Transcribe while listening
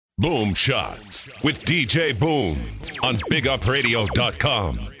Boom Shots with DJ Boom on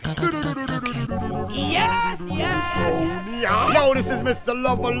BigUpRadio.com. Yeah. Yo, this is Mr.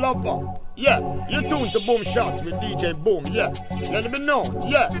 Lover. Yeah, you're tuned to Boom Shots with DJ Boom. Yeah, let me know.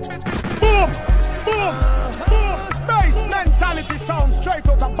 Yeah. Boom. Bassmentality sound straight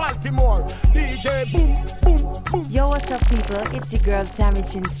out of Baltimore. DJ Boom. Yo, what's up, people? It's your girl Tammy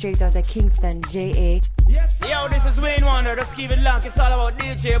Chin, straight out of Kingston, JA. Yes. Yo, this is Wayne Wonder. Just keep it locked. It's all about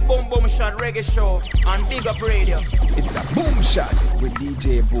DJ Boom Shot Reggae Show on Big Up Radio. It's a Boom Shot with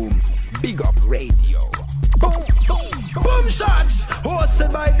DJ Boom. Big Up Radio. Boom Shots,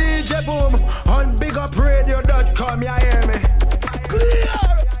 hosted by DJ Boom on BigUpRadio.com. You hear me? Clear.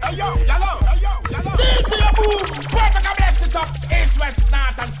 Yo. DJ Boom. Perfect, I bless it up. East, west,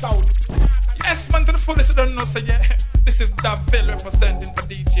 north, and south. Yes, man, to the fullest, you don't know, so yeah. This is Davil representing for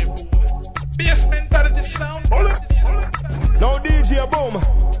DJ Boom. Bassmentality sound. Now DJ Boom,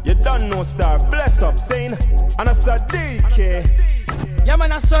 you done no star. Bless up, saying, and I said DK. Yeah,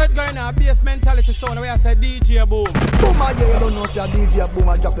 man, I saw it going on. Bassmentality sound, where I said DJ Boom. Boom, yeah, you don't know, say DJ Boom.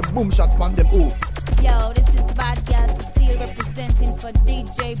 I drop the Boom Shots from them. Ooh. Yo, this is Bad Girl Cecile representing for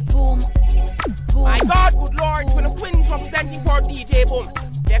DJ Boom. My God, good Lord, when the Queen's representing for DJ Boom.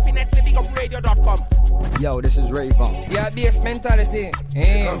 Definitely BigUpRadio.com. Yo, this is Rayvon. Yeah, Bassmentality.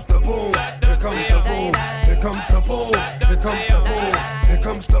 Here comes the boom. Here comes the boom. Here comes the boom. Here comes the boom. Here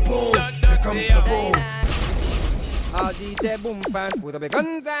comes the boom. Here comes the boom. All DJ Boom fans put up a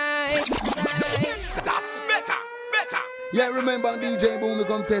guns eye. That's better. Yeah, remember DJ Boom, we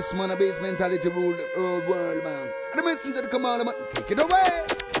come test, man. A Bassmentality rule the whole world, man. The messenger, the commander, man. Take it away.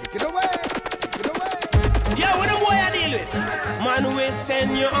 Yeah, what the boy I deal with? Man, we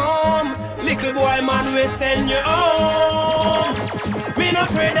send you home. Little boy, man, we send you home. Me no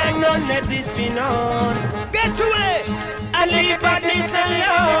afraid that none let this be known. Get away and leave badness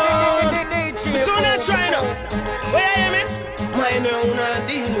alone. Me soon I try now. Where you hear me? Mine you not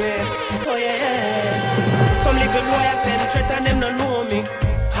deal with. Oh yeah. Some little boy I send threat and them no know me.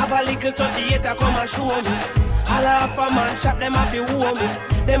 Have a little 38 come and show me. All half a man shot them have to hold me.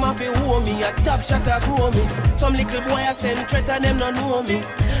 Them have to hold me, a top shot a grow me. Some little boy I send threat and them no know me.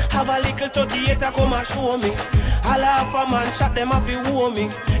 Have a little 38 come and show me. All half a man shot them have to hold me.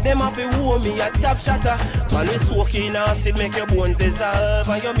 Them have to hold me, a top shot a. Man we soak in acid make your bones dissolve.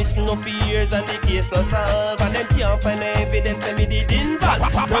 And you miss no fears and the case no solve. And them can't find no evidence and me did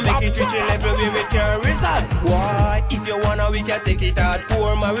involve. No make it reach a level where we can resolve. Why? If you wanna we can take it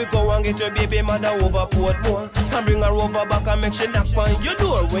hardcore. Man we go and get your baby mother over Portmore. And bring her over back and make she knock on your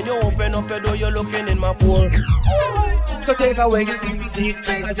door. When you open up your door, you're looking in my phone. So take away your sleepy seat.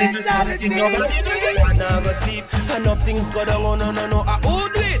 I think you said it, nobody do you wanna go sleep. Enough things go down, no, I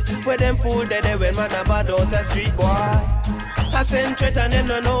would do it. Where them fool dead, when man a bad out the street, boy. I send threat and them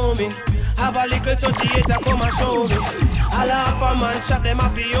no know me. Have a little 38 come and show me. All half a man shot them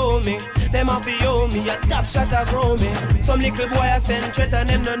have to owe me. Them have to owe me, a top shot a grow me. Some little boy I send threat and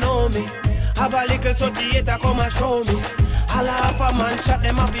them no know me. Have a little 38 come and show me. All half a man shot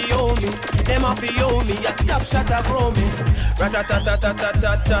them have to owe me. Them have to owe me, a top shot a grow me.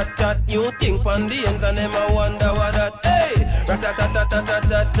 Rat-a-tat-tat-tat-tat-tat-tat. You think on the ends and them a wonder what that. Hey!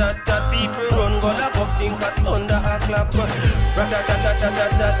 Rat-a-tat-tat-tat-tat-tat-tat. People run, go the buck, think a thunder a clap.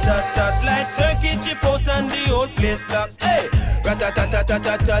 Rat-a-tat-tat-tat-tat-tat-tat. Like circuit chip out and the whole place black. Hey!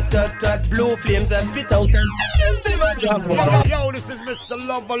 Rat-a-tat-tat-tat-tat-tat. Blue flames that spit out and ashes them a drop. Yo, this is Mr.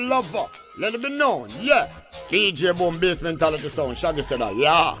 Lover. Let it be known, yeah. DJ Boom, Bassmentality sound. Shaggy said that,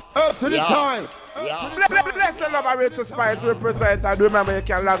 yeah. Up to the time. Yeah. Bless the love of Rachel Spice represent. And remember, you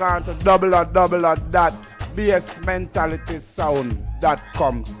can log on to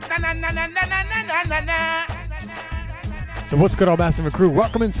www.bassmentalitysound.com. So what's good, all Massive crew?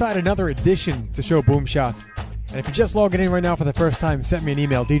 Welcome inside another edition to Show Boom Shots. And if you're just logging in right now for the first time, send me an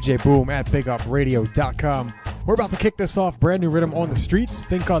email, djboom@bigupradio.com. We're about to kick this off, brand new rhythm on the streets,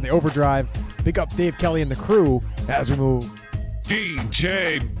 thing called the Overdrive. Big up Dave Kelly and the crew as we move.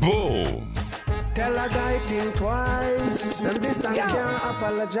 DJ Boom. Tell a guy think twice. Them this and can't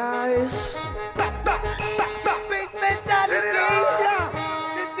apologize.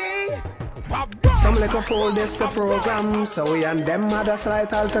 Some like a fool, this the program. So we and them had a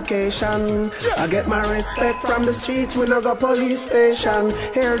slight altercation. I get my respect from the streets, we no go police station.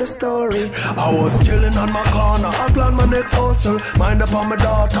 Hear the story. I was chilling on my corner, I plan my next hustle. Mind upon my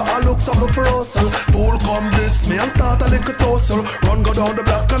daughter, I look something for hustle. Fool come this me and start a little tussle. Run go down the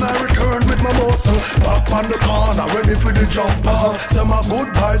block and I return with my muscle. Back on the corner, ready for the jumper. Say my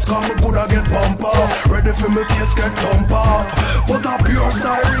goodbyes, come good I get bumper. Ready for me face get dump off. But a pure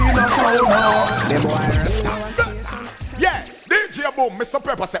siren a sound off. Yeah, DJ DJ Boom, Mr.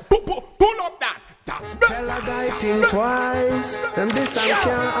 Pepper said, pull up that. That's better. Tell a guy think twice, and this I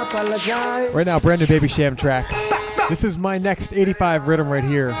can't apologize. Right now, brand new Baby Sham track. This is my next 85 rhythm right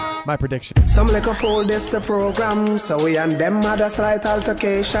here. My prediction. Some like a fool, this the program, so we and them had a slight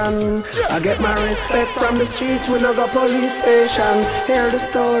altercation. I get my respect from the streets, we no go police station. Hear the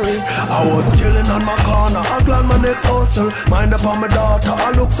story. I was chilling on my corner, I plan my next hustle. Mind upon my daughter,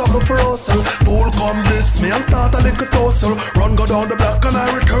 I look something for hustle. Fool come this me and start a little tussle. Run go down the block and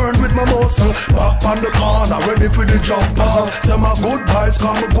I return with my muscle. Back on the corner, ready for the jump off. Say my goodbyes,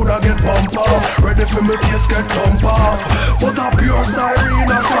 come good I get bump off. Ready for me face get thump off. But a pure siren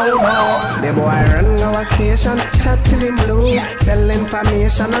a sound off. The boy run our station, chat till him blue. Sell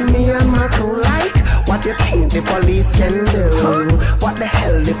information on me and my crew. Like, what you think the police can do? What the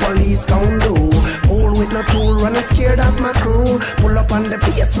hell the police gon' do? Fool with no tool, running scared of my crew. Pull up on the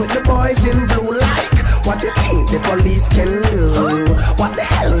base with the boys in blue. Like, what you think the police can do? What the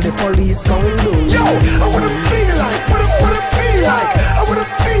hell the police gon' do? Yo, I wanna feel like, what I feel like. I wanna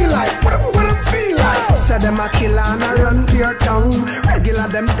feel like, what I feel like. Say them a killer and a run pure tongue. Regular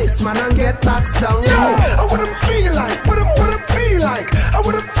them this man and get backs down. Yo, I wanna feel like, what I feel like. I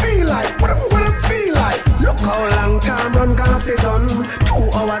wanna feel like, what I feel like. Look how long time run gonna fit done.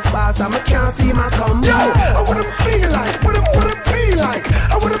 2 hours pass and I can't see my come. Yo, I wanna feel like, what I feel like.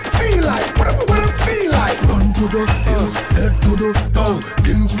 I wanna feel like, what I feel like. Run to the hills, head to the down.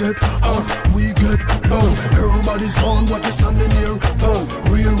 Things get hot, we get low. Everybody's on what is standing here for.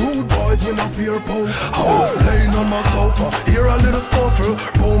 Real rude boys in a fear pole. I was laying on my sofa, hear a little scuffle.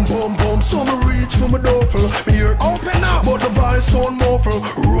 Boom, boom, boom, so me reach for my duffel. Me hear open up, but the voice sound muffled.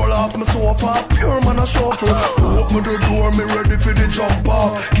 Roll off my sofa, pure man a shuffle. Open the door, me ready for the jump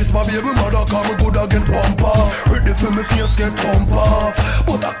off. Kiss my baby mother, cause me good I get pump off. Ready for me face get pump off.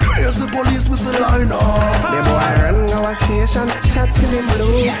 But a crazy police me say line off. The boy run our station, chat till him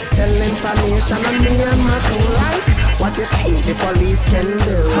blue. Sell information on me and my crew. Like, what you think the police can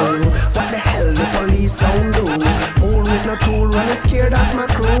do? What the hell the police gon' do? Fool with no tool, running scared of my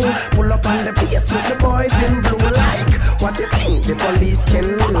crew. Pull up on the base with the boys in blue. Like, what you think the police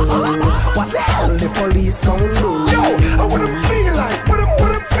can do? What the hell the police gon' do? Yo, I wanna feel like, what I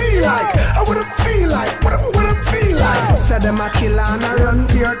feel like. I wanna feel like, what I feel like. Say them a killer and a run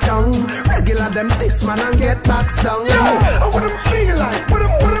pure tongue. Regular them this man and get backs down. Yo, I wanna feel like, what I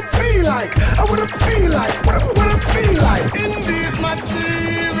feel like. I wanna feel like, what I feel like. In these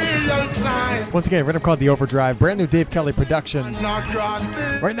material times. Once again, rhythm called The Overdrive. Brand new Dave Kelly production.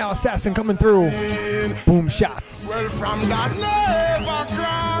 Right now, Assassin coming through. Boom Shots. Well, from that never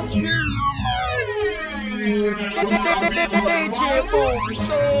cross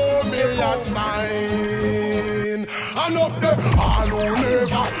show me a sign. And up there, all who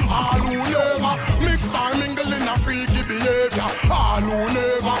never mix and mingle in a freaky behavior. All who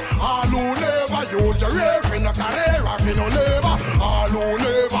never use your ear in a career in no labor. All who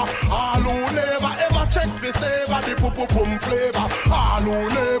never ever check the savor, the pum flavor. All who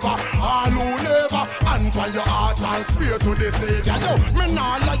never, and by your heart and spirit to the Savior. Yo, me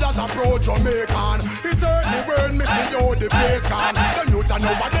nah liars approach Jamaican. It hurt me when me see you the place can. The youths are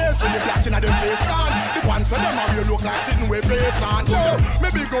nowadays when the black in the face can. The ones for them are you look like sitting with face on. Yo, me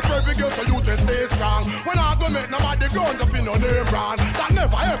big up every girl so you to stay strong. When I go make nobody guns up in no name brand. That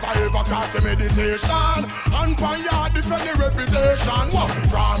never ever cross your meditation. And by your defend the reputation. What?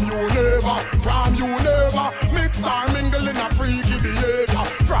 From you never mix and mingle in a freaky behavior.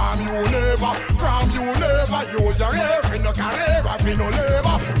 From you never use your ear in no career in no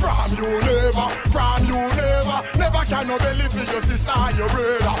labor. From you never can no belly for your sister or your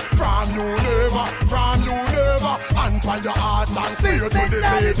brother. From you never, and by your heart and say you to the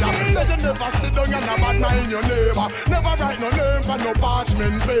Savior. Say you never sit down and have a mind your neighbor. Never write no name for no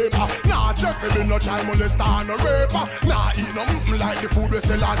parchment paper. Nah check for me no child molester no raper. Nah eat no like the food we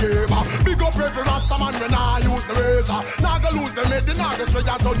sell a gamer. Big up every rasta man when I use the razor. Nah go lose the mid, nah go straight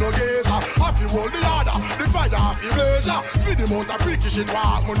out on no gazer. If you hold the ladder, the fire off the blazer. Feed the mount of freaky shit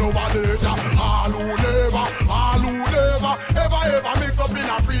walk me nowadays. All who never ever mix up in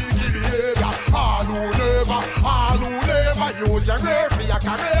a freaky behavior. All who never use your ear for your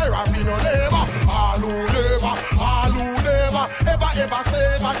career and be no labor. All who never ever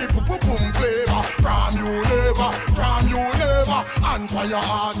savor the pum flavor. From you never And for your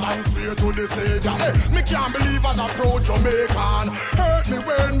heart and swear to the Savior. Hey, me can't believe as I approach Jamaican. Hurt me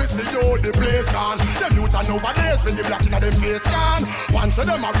when me see you the place gone. Them youth are nowadays when the black in them face gone. Once of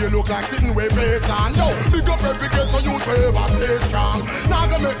them have you look like sitting way place on. Yo, big up every ghetto youth to ever stay strong. Now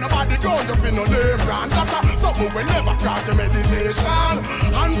gonna make nobody guns up in no name brand. That's something will never cross your meditation.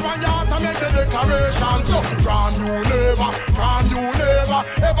 And for your heart to make the declaration. So from you never,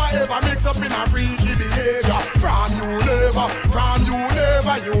 ever mix up in a freaky behavior. From you never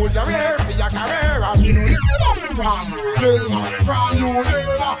use your hair for your career. And you never, from you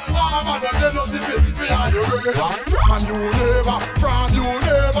never, I'm on the jealousy for your From you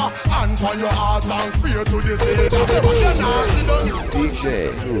never, and for your heart and spirit to the Savior.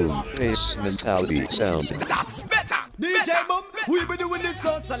 DJ Boom, Bassmentality sound. DJ Boom, we've been doing this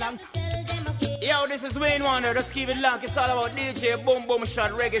so long. Yo, this is Wayne Wonder, just keep it long. It's all about DJ Boom Boom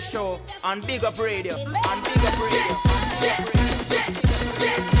Shot Reggae Show on Big Up Radio.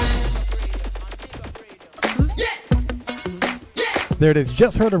 There it is. You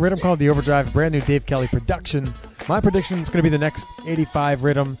just heard a rhythm called The Overdrive, brand new Dave Kelly production. My prediction is going to be the next 85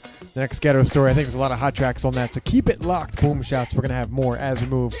 rhythm, the next Ghetto Story. I think there's a lot of hot tracks on that, so keep it locked, Boom Shots. We're going to have more as we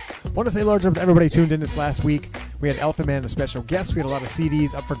move. Want to say large up to everybody tuned in this last week. We had Elephant Man, a special guest. We had a lot of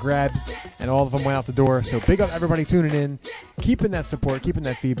CDs up for grabs, and all of them went out the door. So big up everybody tuning in, keeping that support, keeping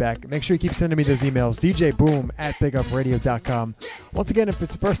that feedback. Make sure you keep sending me those emails, djboom@bigupradio.com. Once again, if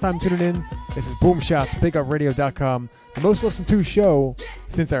it's the first time tuning in, this is Boom Shots, bigupradio.com. The most listened to show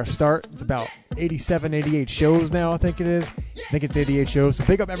since our start. It's about 87, 88 shows now, I think it is. I think it's 88 shows. So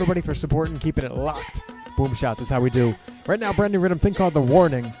big up everybody for supporting, keeping it locked. Boom Shots is how we do. Right now, brand new rhythm, thing called The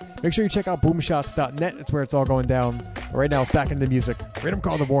Warning. Make sure you check out boomshots.net. That's where it's all going down. But right now, it's back into the music. Rhythm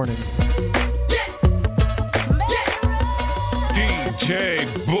called The Warning. DJ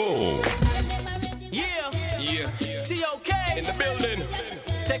Boom. Yeah. TOK. In the building.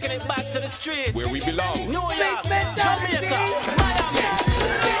 Taking it back to the streets. Where we belong. New York. Jamaica. Miami.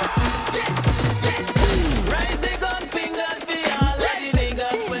 Raise the gun fingers for all of the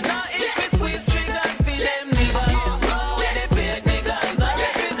niggas. When I itch we squeeze triggers for them niggas. Where the fake niggas I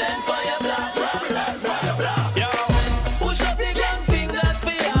represent for your block. Yo. Push up the gun fingers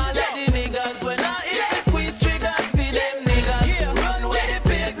for all of the niggas. When I itch we squeeze triggers for them niggas. Run where the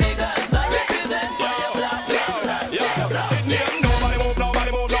fake niggas I represent for your block.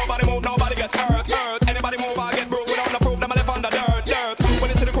 Nobody gets hurt. Anybody move, I get broke without no proof. Them I live on the dirt. When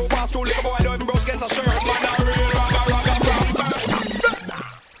you see the crew pass through, liquor boy, I don't even brush against a shirt. Man, that real ragga.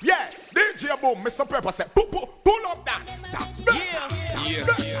 Yeah, DJ Boom, Mr. Pepper said, pull up that. Yeah.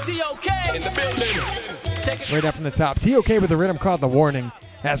 TOK. In the building. Right up from the top. TOK with the rhythm called The Warning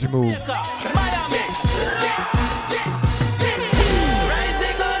as we move.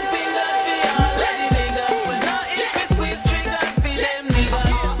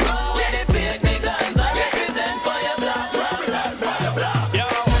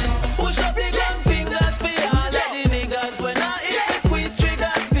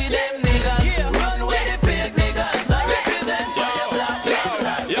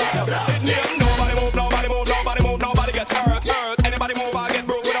 Nobody move, I get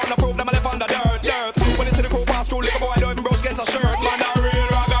broke without no proof. Them I live on the dirt.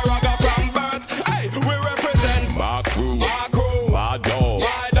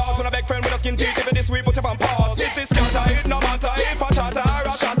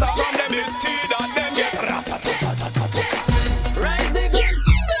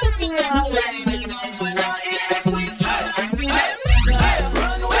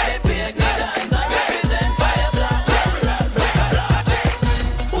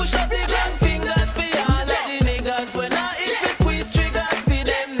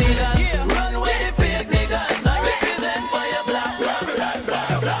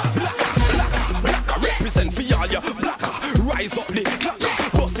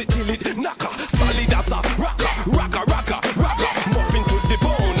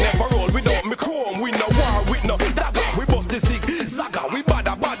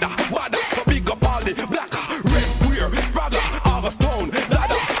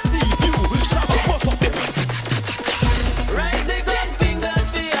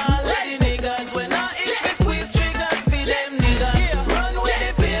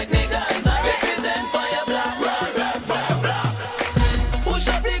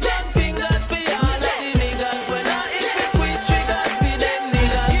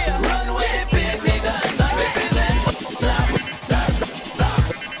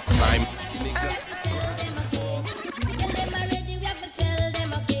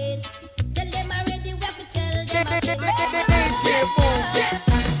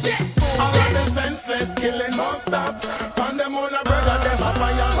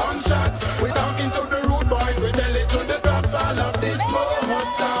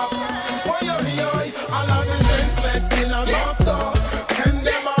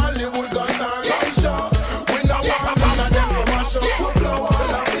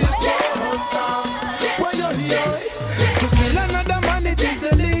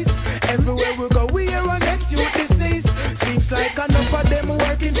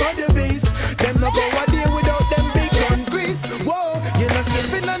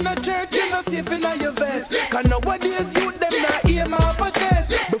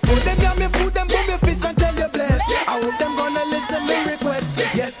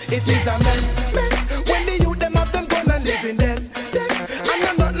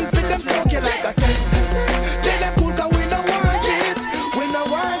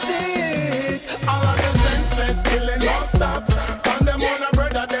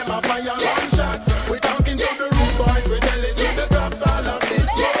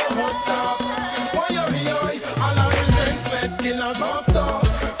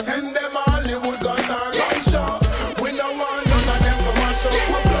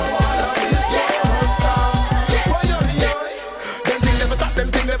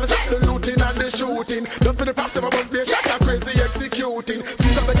 shooting. Just for the fact of a must be a shot, a crazy executing.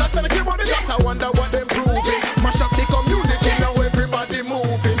 Squeeze up the guts and the keyboard, the guts, I wonder what they're proving. Mash up the community, now everybody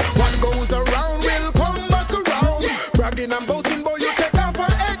moving. What goes around will come back around. Bragging and boasting, boy, you take off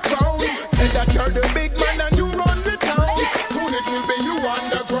a head crown. Say that you're the big man and you run the town. Soon it will be you on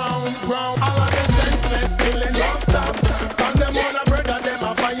the ground. All of the senseless killing don't stop. And them all a brother, them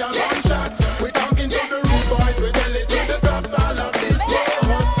a fire gunshots. We talking to the rude boys, we tell it to the cops. All of this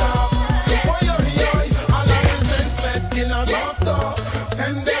must stop. Why you here? All of the senseless killers don't stop.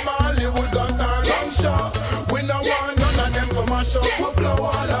 Send them Hollywood guns and gunshot. We no want none of them to mash up. We flow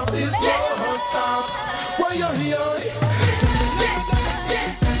all of this must stop. Why you here?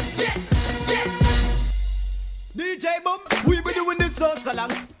 DJ Boom, we be doing this so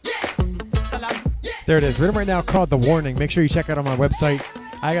long. There it is. Rhythm right now called The Warning. Make sure you check out on my website.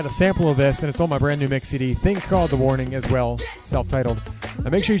 I got a sample of this, and it's on my brand new mix CD, thing called The Warning as well, self-titled.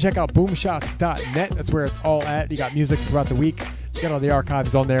 And make sure you check out boomshots.net. That's where it's all at. You got music throughout the week. You got all the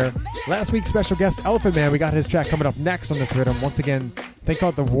archives on there. Last week's special guest, Elephant Man, we got his track coming up next on this rhythm. Once again, thing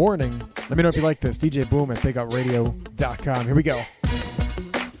called The Warning. Let me know if you like this. DJ Boom at BigUpRadio.com. Here we go.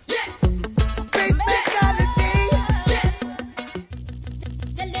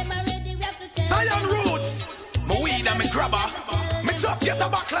 Zion Roots, my weed and me grabber. Me just get a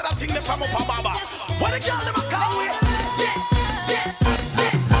buckler that thing them from up a baba. What the girl them a call with?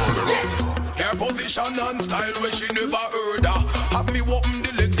 Her position and style where she never heard her. Have me open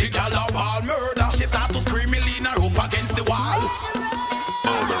the leg, the girl of all murder. She start to scream, me lean her up against the wall.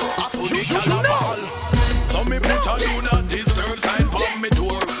 I saw the girl of all. So me put her do not disturb sign on me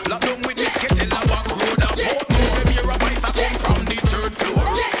door. Lock down with this kettle of back road. I put more of your advice I come from the third floor.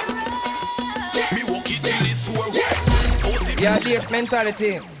 Yeah,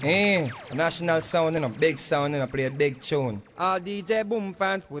 Bassmentality. National sound and a big sound and I play a big tune. All DJ Boom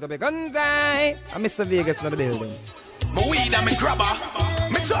fans put up a guns eye. I'm Mr. Vegas in the building. My weed and me grabber.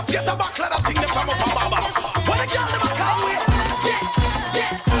 Me just get a buckler that thing them from up a baba. What the girl them a call with?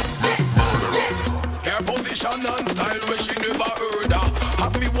 Her position and style where she never heard her.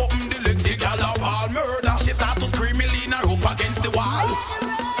 Have me open the leg, the girl of all murder. She start to scream, me lean her up against the wall.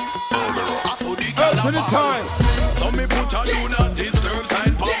 I saw the girl of all. So me put a do not disturb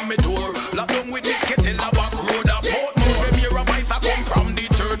sign on me door. Lock down with this kettle a back road. A port more of your advice I come from the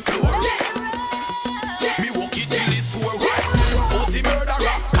third floor. Me walk it till it's sore. Pussy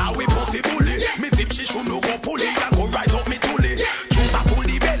murderer, cause we pussy bully. Me zip she should no go pulley and go right up me tully. Choose a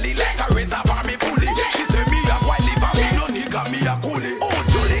pulley belly like a reservoir me fully. She say me a white liver, me no nigga, me a coolie. Oh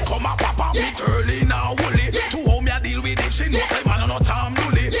Julie, come a pop up me turly now woolly. To how me a deal with it, she know say man no time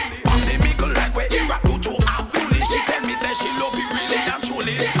lully. Pop the mickle like where Iraq do to Abdul. She tell me that she love it really and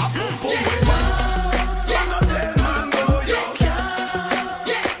truly. I boom boom with from no tell man go yo.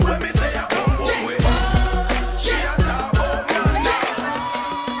 When me say I boom boom with she a talk about man now.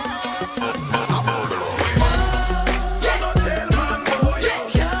 I boom boom with from no tell man go yo.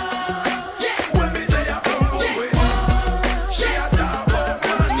 When me say I boom boom with she a talk about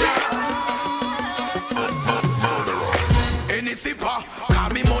man now. Any sipper, call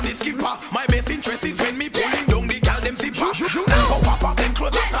me money skipper. My best interest is when me pulling down the gal them zipper. Now pop up them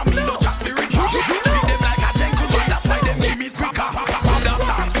clothes after me no chat me ripper. Treat them like a gentleman, that's why them give me quicker. Put that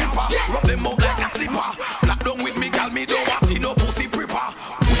dance stripper, rub them out like a slipper. Black down with me gal, me don't want see no pussy prepper.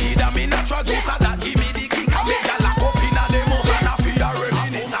 Weed and me natural juice that give me the kick. I make gal lock up in a them house and I feel a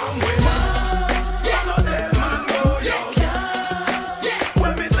reminisce. I'm with from no tell man go yo.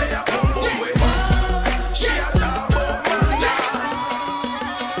 When me say I boom boom with she a talk about man now.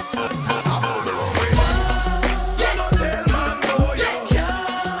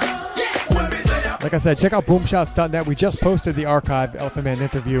 Like I said, check out boomshots.net. We just posted the archive Elephant Man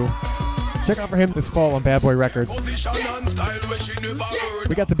interview. Check out for him this fall on Bad Boy Records.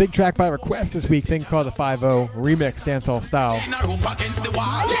 We got the big track by request this week, thing called the 5-0 remix dancehall style.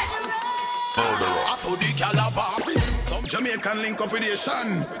 Some Jamaican link up with the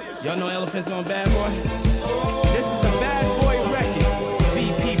Shan. Y'all know Elephant's on Bad Boy? This is a Bad Boy record.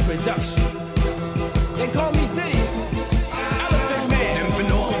 VP production. They call me D. Elephant Man.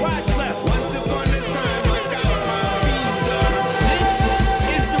 Right left. Once upon a time, I got my visa.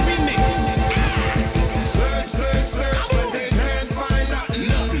 This is the remix. Search, but they can't find nothing.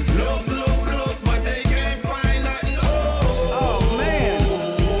 Look, but they can't find nothing. Oh man.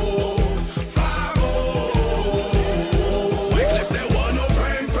 5-0. Wake left they want no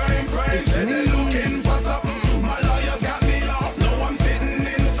brain. Said they looking for something. My lawyers got me off. Now I'm sitting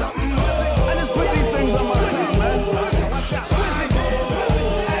in something. I just put these things on my time, man.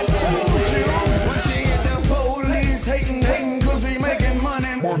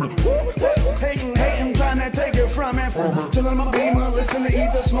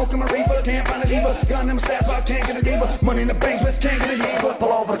 smoking my reefer, can't find a lever. Gun in my stats box, can't get a diva. Money in the bank, bitch, can't get a diva.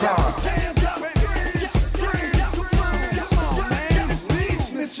 Pull over the car.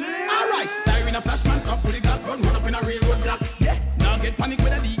 Alright, fire in a flash man, top fully got run up in a railroad block. Yeah, now get panic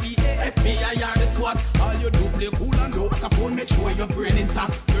with a DEA, FBI or the SWAT. All you do play cool and low, at a phone, make sure your brain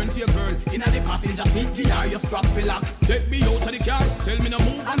intact. Turn to your girl, in a the passenger seat, gear, your strap fill lock. Take me out of the car, tell me no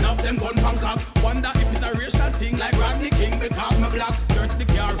move and have them gun Bangkok. Wonder if it's a racial thing like Rodney King because my black. Search the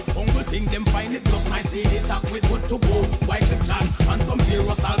car, uncle think them find it just my CD talk with good to go. White lip chat and some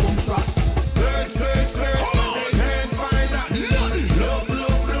serious album track. Search, search, search, but they can't find nothing. Look,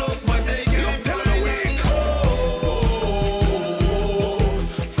 look, look, but they can't find it. Oh,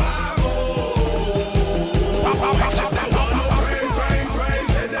 5-0. Brain,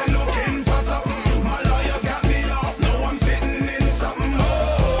 said they're looking for something. My lawyer got me off, now I'm sitting in something. Oh,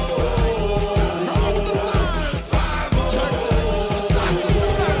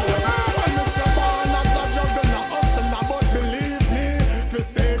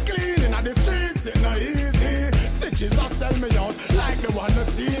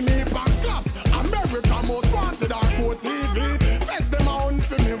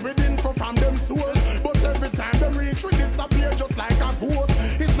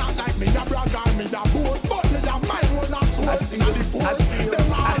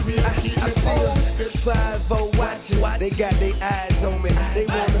 5-0 watching, they got their eyes on me. They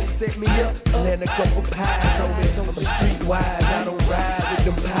wanna set me up and land a couple pies on me. I'm streetwise, I don't ride with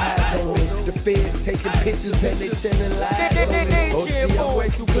them pies on me. The feds taking pictures and they telling lies on me. Oh, see, I'm way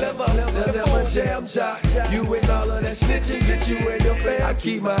too clever. Now that my jam shot, you and all of that snitching that you and your fam. I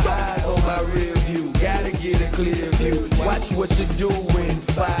keep my eyes on my rear view, gotta get a clear view. Watch what you're doing,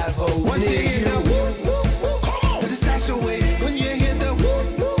 5-0 Once you hear the whoop, whoop, whoop, put the stash away. When you hear the whoop,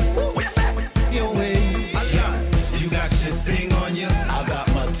 whoop, whoop, your way. You got your thing on you, I got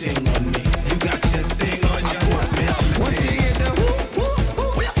my thing on me. You got your thing on you, once you hear the whoop, whoop,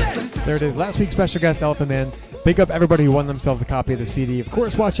 whoop. There it is. Last week's special guest, Elephant Man. Big up everybody who won themselves a copy of the CD. Of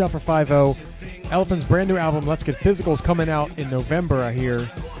course, watch out for 5-0. Elephant's brand new album, Let's Get Physical, is coming out in November, I hear.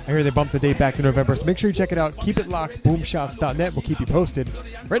 I hear they bumped the date back to November, so make sure you check it out. Keep it locked, boomshots.net. We'll keep you posted.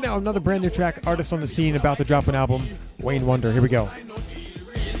 Right now, another brand new track, artist on the scene, about to drop an album, Wayne Wonder. Here we go.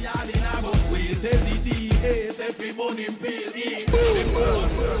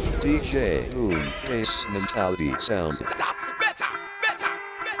 DJ Boom, Bassmentality sound.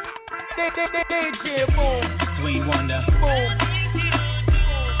 DJ Boom, Wayne Wonder, Boom.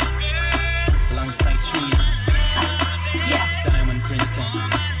 alongside Trina, Diamond Princess.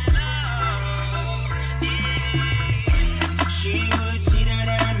 She would cheat on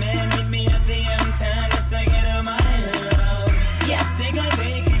her man, meet me at the M-Town just to get her my love. Yeah, take a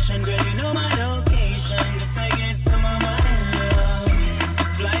vacation, girl, you know my location, just to get some of my love.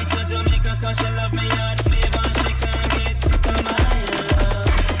 Fly to Jamaica 'cause she love me hard flavor, she can't get sick of my love.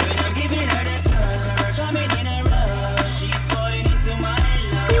 When I'm giving her this love, coming in a rush, she's falling into my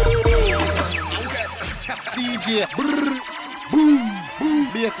love. DJ Boom, boom,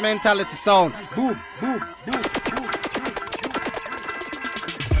 Bassmentality sound. Boom, boom, boom, boom.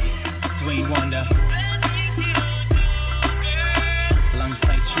 Wayne Wonder,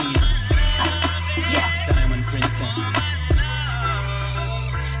 alongside Trina, Diamond Princess.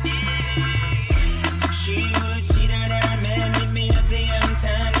 She would cheat on her man, meet me at the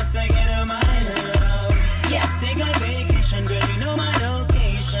M-Town just to get her my love. Yeah, take a vacation, girl, you know my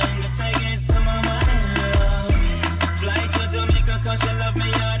location, just to get some of my love. Fly to Jamaica 'cause she love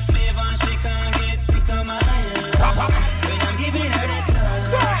me hard flavor, she can't get sick of my love. When I'm giving her this love,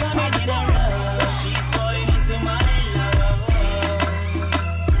 coming in a rush, she's falling into my love.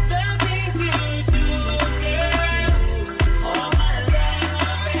 The things you do, girl, for my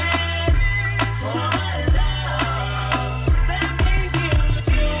love, for my love. The things you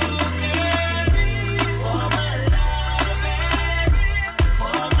do, girl, for my love,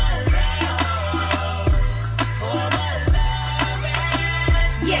 for my love, for my love.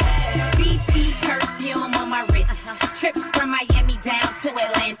 Yeah, CP perfume on my wrist. Trips from Miami down to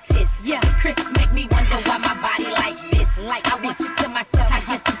Atlantis. Yeah, Chris make me wonder why my body like this. Like I whisper to myself, I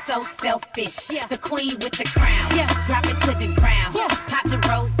guess I'm so selfish. Yeah, the queen with the crown. Yeah, drop it to the ground. Yeah, pop the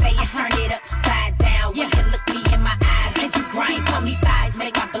rose and turn it upside down. Yeah, you look me in my eyes and you grind on me thighs,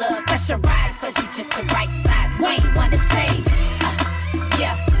 make my blood pressure rise 'cause you just the right size. Wayne wanna say,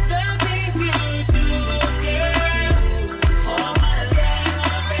 yeah. The things you do, girl, for my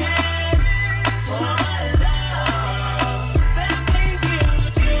love, for my love. The things you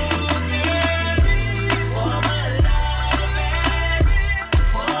do, girl, for my love,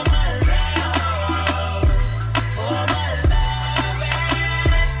 for my love, for my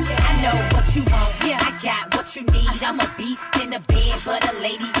love.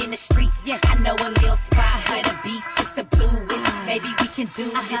 Yes, I know a little spot where the beach is the bluest. Maybe we can do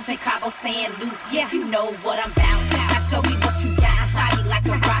this in Cabo San Lucas. You know what I'm about. Now show me what you got. Body like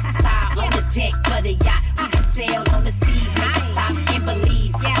a rock star on the deck of the yacht. We can sail on the seas, make it stop in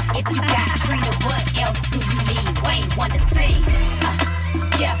Belize. If you got Trina, what else do you need? Wayne wanna sing.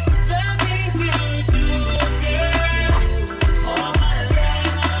 Yeah.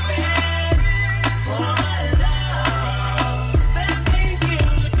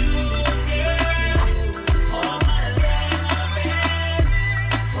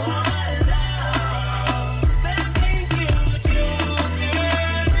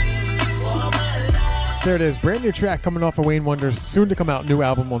 There it is, brand new track coming off of Wayne Wonder's soon to come out new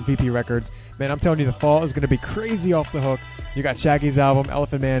album on VP Records. Man, I'm telling you, the fall is going to be crazy off the hook. You got Shaggy's album,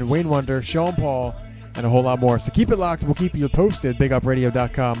 Elephant Man, Wayne Wonder, Sean Paul, and a whole lot more. So keep it locked. We'll keep you posted.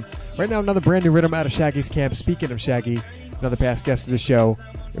 BigUpRadio.com. Right now, another brand new rhythm out of Shaggy's camp. Speaking of Shaggy, another past guest of the show,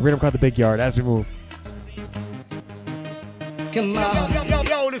 a rhythm called The Big Yard. As we move. Come on.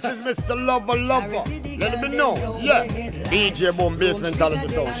 Yo, this is Mr. Lover. Let me know. Yeah. DJ Boom, Bassmentality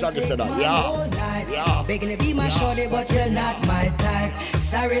Sound. Shaggy said that. Yeah. Begging to be my shorty, but you're not my type.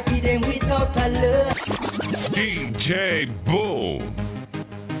 Sorry for them without a love. DJ Boom.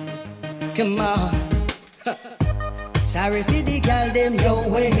 Come on. Sorry for the girl, them your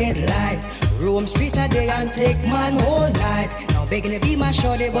way headlight. Roam street a day and take man all night. Now begging to be my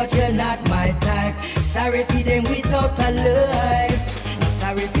shorty, but you're not my type. Sorry for them without a life.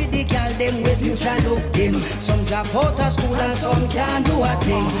 Sorry for the girl, them with future look dim. Some drop out of school and some can't do a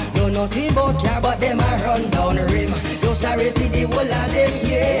thing. Know nothing about car, but them a run down the rim. Yo, sorry for the whole of them,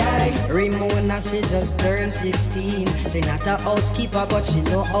 yeah. Ramona, she just turned 16. She not a housekeeper, but she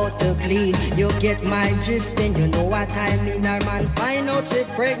know how to clean. You get my drift, then you know what I mean. Her man find out she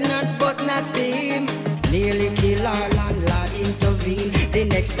pregnant, but not him. Nearly kill her landlord, intervene. The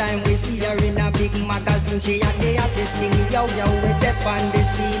next time we see her in a big magazine, she had the artist thing, yo, with that on the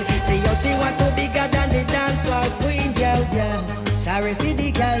scene. Say, yo, she want to bigger than the dancehall queen, yo. Sorry for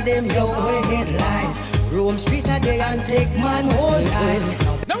the girl, them, yo, with headlights. Roam street a day and take man whole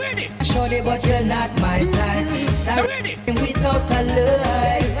night. Now hear this. Shorty, but you're not my type. Sorry without a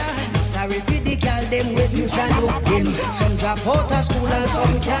life. Sorry for the girl, them with future look dim. Some drop out of school and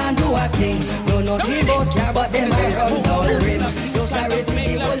some can't do a thing. Know nothing about car, but them a run down the rim. Yo, sorry for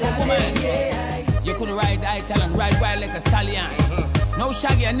the whole of them, yeah. You could ride Ital and ride wild like a stallion. No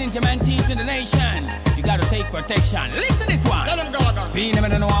Shaggy and Ninja Man teaching the nation. You gotta take protection. Listen this one. Tell them, God. Be never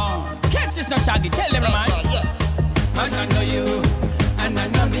know one. Catch this no Shaggy. Tell them, man. Man, I know you, and I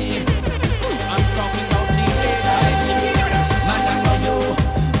know me. I'm talking about the man, I know you,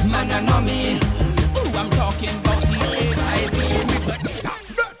 man, I know me. I'm talking about the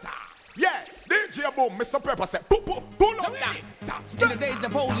That's better. Yeah. DJ Boom, Mr. Pepper said, pull up that. That's better. In the days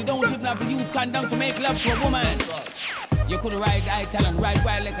of old, you don't even have to use condom to make love to a woman. You could ride Ital and ride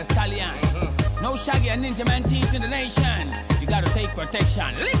wild like a stallion. No Shaggy and Ninja Man teaching the nation. You gotta take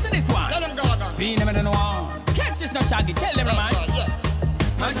protection. Listen this one. Tell them, God. Be never know one. Catch this no Shaggy. Tell them, man.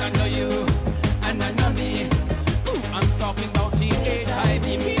 Man, I know you, and I know me. I'm talking about the HIV.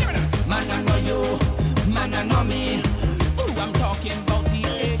 Man, I know you, man, I know me. I'm talking about the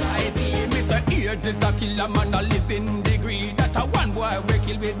HIV. Mr. AIDS is a killer man, a living degree. That a one boy will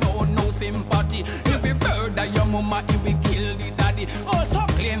kill with no sympathy. If you murder your mama, he will kill the daddy. Also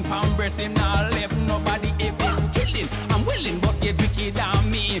clean from breast, him not left nobody. If you kill him, I'm willing, but get wicked on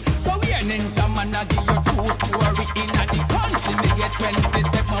me. So we are ninja man, I give you true story. In the country, me get 20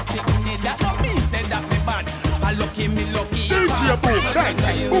 step up, taking it. That not me said that me bad. I lucky me lucky. DJ Boom, I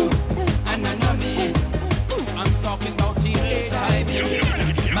know you, and I know me. I'm talking about the HIV.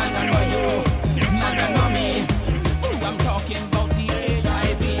 Man, I know you, man, I know me. I'm talking about the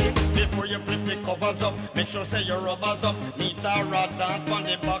HIV. Before you flip the covers up, make sure say your rubbers up. Meet a rod dance on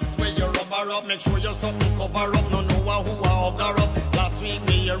the box where you rubber up. Make sure you something cover up. No know who a hugger up. Last week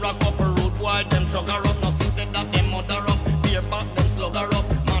we hear a couple road boy them chugger up. Now she said that them mother up. Beer back them slugger up.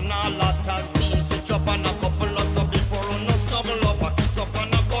 Man a lot of teams switch up and a couple of so before you no snuggle up. A kiss up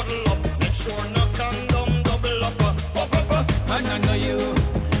and a cuddle up. Make sure no condom double up. Man, I know you,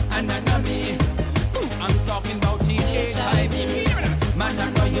 and I know me. I'm talking about the HIV. Man, I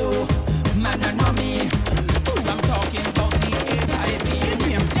know you, man, I know me. I'm talking about the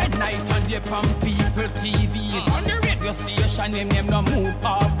HIV. Dead night and day from people TV. On the radio station, name no move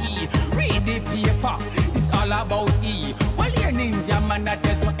off key. Read the paper, it's all about E. Well, you're ninja man, that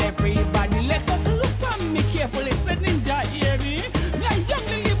tells to everybody. Let's just look at me carefully, it's a ninja hear me. Me a young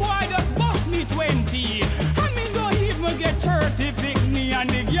little boy just bust me 20. I mean, don't even get 30 pick me and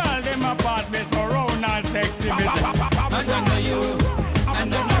the girl them apartment for round and sexy. Man, I know you,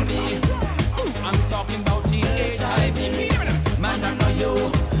 and I know me.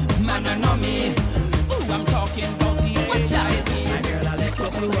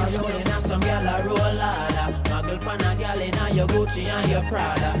 Gucci and your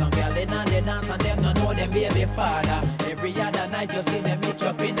Prada. Some girl in on the dance and them don't know them baby father. Every other night you see them mix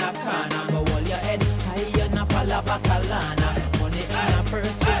up in a corner. But hold your head high, you not fall back a lana. Money in a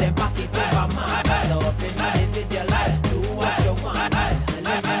purse, put them pocket over man. So up in the with your life, do what you want.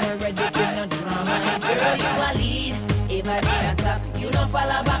 Living ready to no drama. Girl, you a lead, if I be on top, you no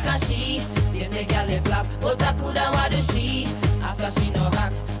fall back a she. Them the girl they flap, but I coulda what do she? After she no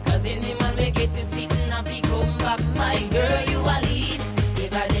hot, cause any man make it to sit and fi come back. My girl, you a lead,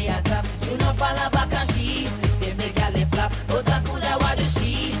 if I be on top, you no fall back a she. Them the girl they flap, but I coulda what do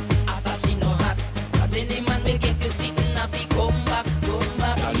she? After she no hot, cause any man make it to sit and fi come back.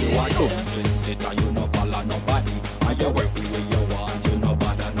 Girl, you a dumpling sit and you no follow nobody. And you work the way you want, you no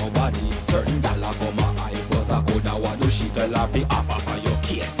bother nobody. Certain gal a come a hype, but I coulda what do she? Tell her fi up on your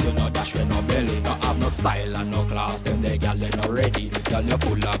case. You know dash with no belly, no have no style and no class. Them the gal they no ready. Girl you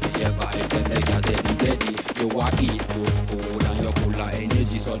full of your vibe, them the gal they you a eat good food and you full of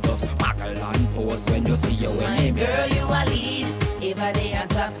energy. So just muggle and pose when you see your enemy. Girl, you a lead, if I dey on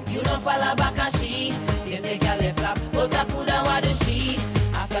top, you no fall back a she. Them the gal they flap, but I coulda what do she?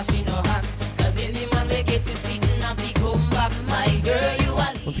 After she no hot, cause any man make it to sit and fi come back. My girl, you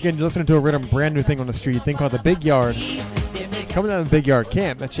a lead. Once again, you're listening to a rhythm, brand new thing on the street, thing called The Big Yard. Coming out of the Big Yard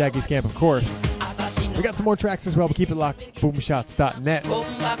Camp, that's Shaggy's Camp, of course. We got some more tracks as well, but keep it locked. Boomshots.net. You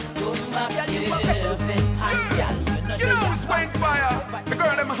know it's white fire. The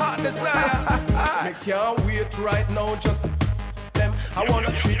girl them hot desire. I can't wait right now, just them. I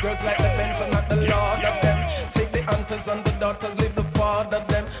wanna treat girls like the Benz and not the Lord of them. Take the aunties and the daughters, leave the father of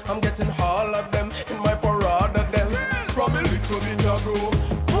them. I'm getting all of them in my parade of them. From a little bit ago,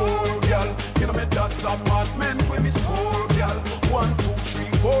 poor girl. You know me that's apartment with me store girl. 1, 2, 3,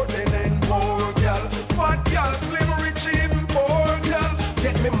 4, then more girl. Fat girl, slim, rich, even poor girl.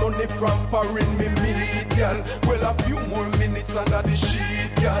 Get me money from foreign, me meet girl. Well, a few more minutes under the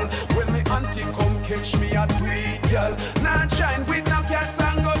sheet, girl. When me auntie come catch me, I do it, girl. Now shine with no cats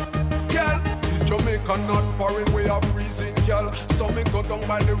and go, girl. This Jamaica not foreign, we are freezing, girl. So me go down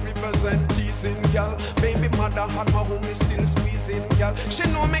by the rivers and teasing, girl. Baby mother had my home, me still squeezing, girl. She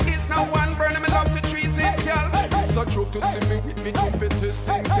know me is now one burn, me love to treason, girl. It's a joke to see me with me jumping to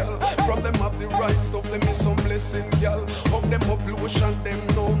sing, girl. From them have the right stuff, them is some blessing, girl. Up them up lotion, them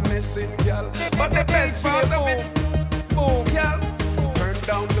no messing, girl. But the best part of it, oh, girl. Turn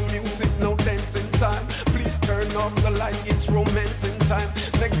down the music, no dancing time. Please turn off the light, it's romancing time.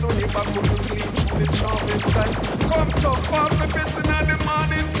 Next door neighbor go to sleep through the charming time. Come jump off the piston at the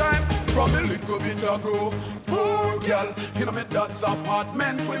morning time. From a little bit ago, poor girl. You know me dad's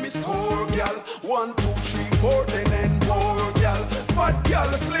apartment with me store girl. 1, 2, 3, 4, then more girl. Fat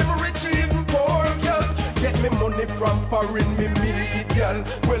girl, slim, rich, even poor girl. Get me money from foreign, me meet girl.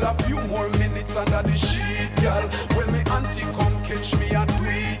 Well, a few more minutes under the sheet, girl. When me auntie come catch me, I do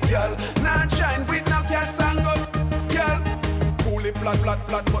it, girl. Now shine with no cats and go, girl. Fully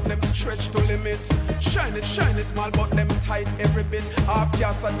flat, but them stretch to limit. Shine it, small, but them tight every bit. Half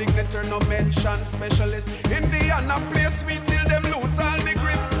gas and dignitary, no mention specialist. Indiana play sweet till them lose all the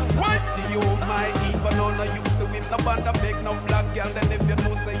grip. What to you, my even on I used to whip. No band of make no black girl, then if you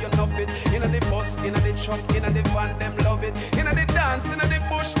know say you love it. Inna the bus, inna the truck, inna the van, them love it. Inna the dance, inna the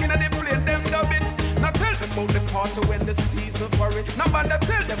bush, inna the plane, them love it. Now tell them about the party when the season for it. No band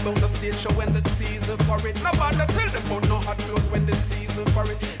tell them about the stage show when the season for it. No band tell them about no hot clothes when the season for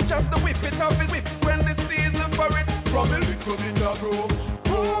it. Just the whip it up, whip when the season for it. From a little bit ago,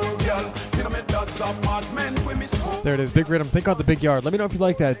 poor girl. You know me dad's apartment with me school. There it is, Big Rhythm. Think out The Big Yard. Let me know if you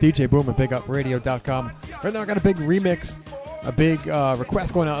like that. DJ Boom at BigUpRadio.com. Right now I got a big remix, a big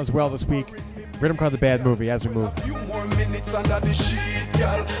request going out as well this week. Rhythm called The Bad Movie as we move. Few more minutes under the sheet,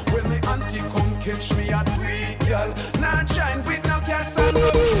 girl. When me auntie come catch me, I do it, girl. Now shine with no cats and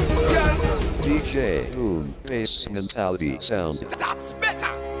go, girl. DJ Boom, Bassmentality sound. That's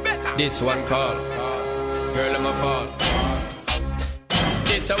better. This one called Girl I'm a Fall.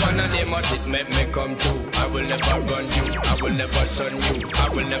 This a one of them what it make me come true. I will never run you, I will never shun you, I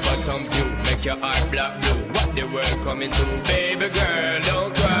will never thump you, make your heart black blue. What the world coming to? Baby girl,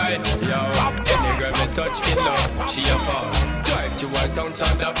 don't cry, yo. Any girl me touch in love, she a fall. Drive to her town, so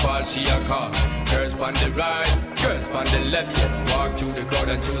that fall, she a call. Girls on the right, girls on the left, yes. Walk through the crowd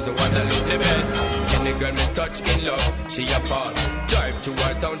and choose the one that look the best. Any girl me touch in love, she a fall. Drive to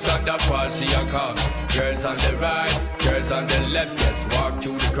her town, so that fall, she a call. Girls on the right, girls on the left, yes. Walk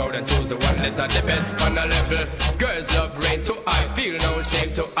through the crowd and choose the one that are the best on the level. Girls love rain to I, feel no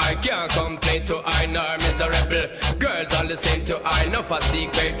shame to I, can't complain to I, nor miserable. Girls all the same to I, no for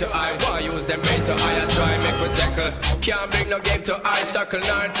secret to I, why use them brain to I, and try make me circle. Can't bring no game to I, shackle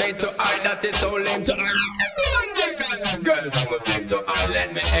nor chain to I, that is so lame to I. Girls I'm gonna take to her,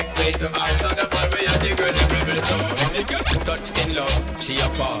 let me explain to her. So the boy we are the girl in rebel town. The girl touch in love, she a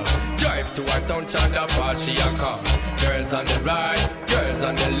fall. Drive to her town, Thunderfall, she a call. Girls on the right, girls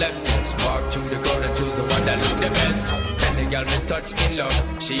on the left. Just walk through the crowd and choose the one that look the best. And the girl me touch in love,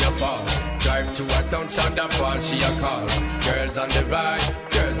 she a fall. Drive to her town, Thunderfall, she a call. Girls on the right,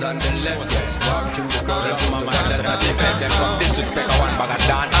 girls on the left. Just walk through the crowd and choose the one that look the best. Them from disrespect, I want bag of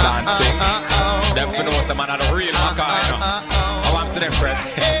dance thing. Them for know some man are the real Maca, you know. I want to them friend.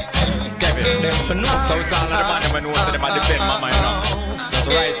 Kevin, them for know. So it's all of the man them know to them at the bed, mama, you know. Just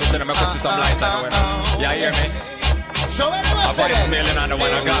rise to them, I could see some light, I know, you know. Yeah, hear me? A voice mailing on the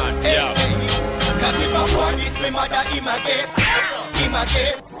one I got, yeah. Cause if I boy this me mother him again.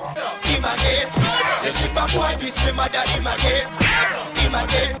 Yes, if I boy this me mother him again.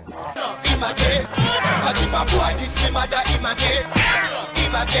 Cause if I boy this me mother him again.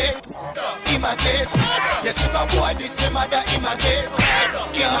 Yes, if I boy this me mother him again.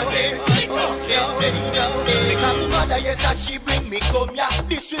 Because me mother yes as she bring me come here.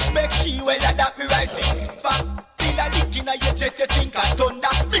 Disrespect she well that me rise the back. Feel a lick in your chest, you think I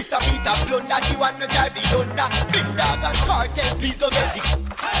thunder. Mr. Peter Blunder, the one me drive the Honda. Big dog and cartel, please go get it.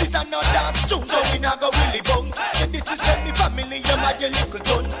 This a not dance tune, so we not go really bounce. If this is me family, you mad your little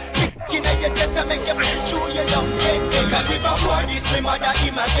guns. Lick in your chest, I make you breathe through your lungs. Cause if I boy this, me mother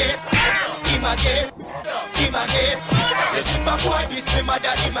him again. Yes, if I boy this, me mother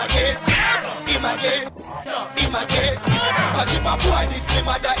him again. Cause if I boy this, me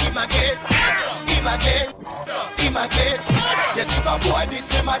mother him again. Yes, if I boy this,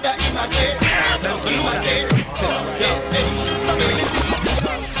 me mother him again.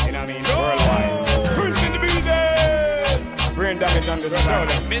 You know what I mean? Worldwide. Prince in the building. Brain damage on the sound.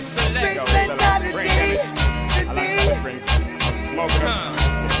 Mr. Lego. Brain damage. I like how the Prince. Smoke it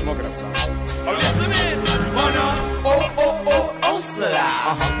up. Smoke it up, son. Oh, listen in. Hustler.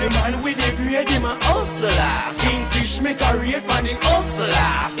 The man with the grade, him a hustler. Kingfish make a rate for the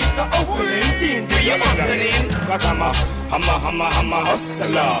hustler. It's a hustling team, do you hustling? Cause I'm a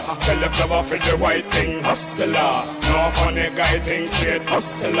hustler. Sell the flower for the white thing, hustler. No funny guy thing, straight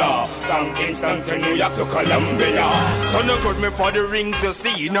hustler. From Kingston to New York to Columbia. So no good me for the rings you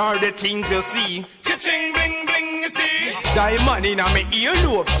see, nor the things you see. Cha-ching, bling, bling, you see. Diamond in a me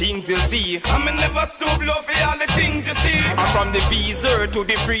earlobe, things you see. I'm never stoop low for all the things you see. I'm from the visor to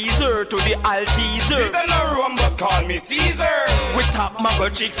the freezer to the Altizer. This ain't no rum, but call me Caesar. We top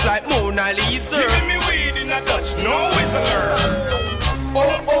muggle chicks like Mona Lisa. Giving me weed in a Dutch, no whistler.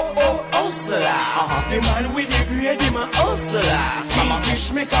 Hustler. The man with the grade, him a hustler.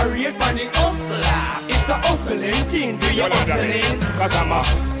 Kingfish make a rate for the hustler. It's a hustling thing, do you hustling? Cause I'm a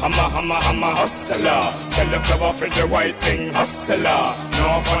hustler. Sell the flower for the white thing, hustler.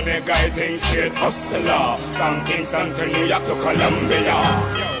 No funny guy thing, straight hustler. From Kingston to New York to Columbia.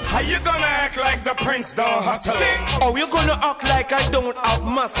 How you gonna act like the Prince don't hustle? Oh, you gonna act like I don't have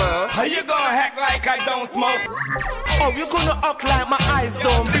muscle? How you gonna act like I don't smoke? Oh, you gonna act like my eyes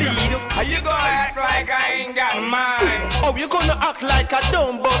don't bleed? How you gonna act like I ain't got mine? Oh, you gonna act like I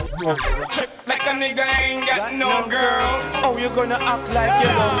don't bust? Trip like a nigga ain't got no girls. Oh, you gonna act like you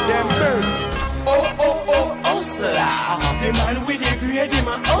love them birds? Hustler. The man with the grade, him a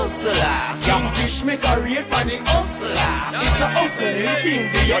hustler. Kingfish make a rate for the hustler. It's a hustling thing,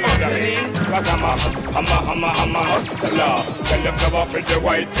 do you hustling? Cause I'm a hustler. Sell the flower for the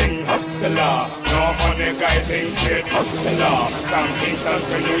white thing, hustler. No funny guy thing, straight hustler. From Kingston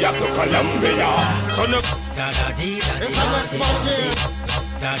to New York to Columbia. So no. It's a next monkey.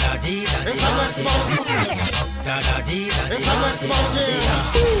 It's a next monkey. It's a next monkey.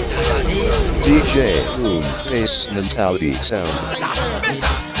 DJ Boom, Bassmentality sound.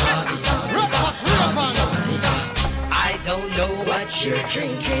 I don't know what you're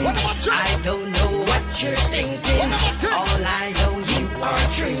drinking. I don't know what you're thinking. All I know you are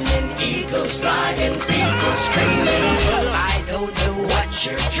dreaming. Eagles flying, people screaming. I don't know what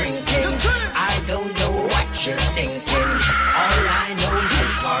you're drinking. I don't know what you're thinking. All I know you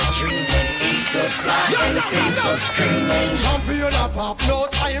are dreaming. Eagles flying, people screaming. Champion a pop, no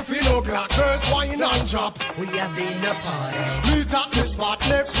time for no clock. Girls wine and drop. We have been a party. Meet at the spot,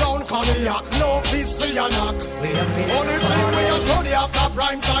 next round cognac. No peace for your knock. We have been a only thing we are study after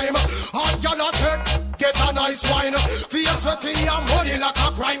prime time. Hot gal a take, get a nice wine. Feel sweaty and money like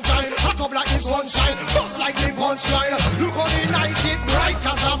a crime time. Hot up like the sunshine, bust like the punchline. Look how the night it bright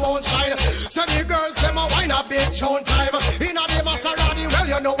as a moonshine. Say the girls them a wine a big tune time. In a the Maserati, well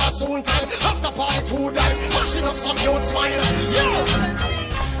you know a soon time. After party 2 days, mashing up some youth smile.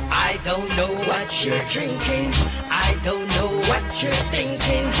 I don't know what you're drinking. I don't know what you're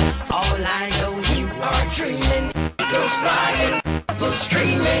thinking. All I know you are dreaming. girls crying, people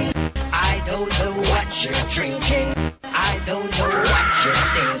screaming. I don't know what you're drinking. I don't know what you're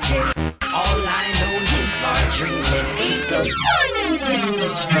thinking. All I know you are dreaming. Eagles flying,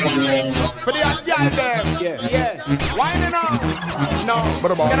 people screaming. For the hot girl them, yeah. Whining on. No,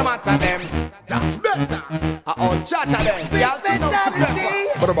 get them out of them. That's better. All chat of them. Y'all see no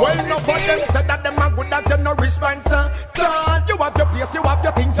super. Well, enough of them said that them are good that you no response. Tall, you have your place, you have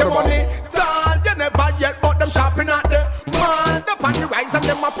your things, your money. Tall, you never yet bought them shopping at the mall. The party rise and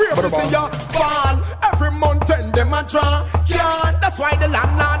them a pray to see you fall. Every mountain them a draw. Yeah, that's why the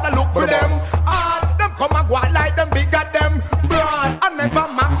landlord a look for them. All them come and go out like them big at them. Broad, and never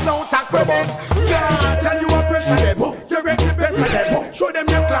max out a credit. Yeah, tell you a pressure them. You wreck the best of them. Show them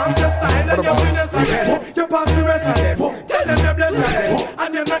your class, your style, and your winners again. You pass the rest of them. Tell them you bless them.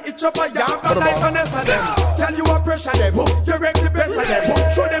 And you not itch up a yard, but like finesse of them. Tell you a pressure them. You wreck the best of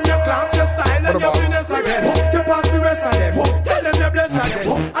them. Show them your class, your style, and your winners again. You pass the rest of them. Tell them you bless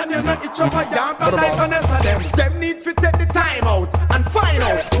them. And you not itch up a yard, but like finesse of them. Them need to take the time out and find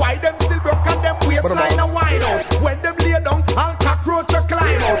out why them still broke at them waistline and wine out. When them lay down, I'll cockroach or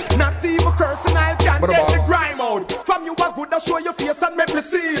climb out. Not even cursing, I'll can't get the grime out. From you are good, I show your face and make me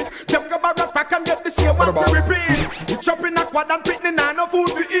see it. Them go back and get the same one to repeat. You chop in a quad and picnic, no food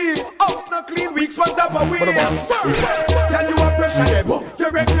to eat. House not clean, weeks one type of week. Tell you a pressure them, you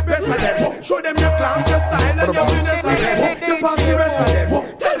wreck the best of them. Show them your class, your style, and your winners again. You pass the rest of them.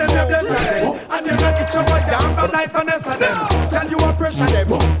 Tell them you bless them. And you not itch up a yard, but like finesse of them. Tell you a pressure them,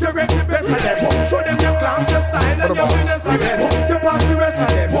 you wreck the best of them. Show them your class, your style, and your winners again. You pass the rest of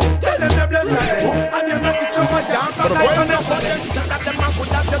them. Tell them you bless them. And you not itch up a yard, but like finesse of them. That them are good,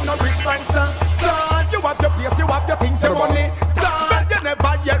 that them no response. You have your place, you have your things, your money. You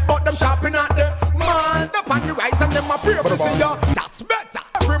never yet bought them shopping at the mall. The party rise and them a pray to see you. That's better.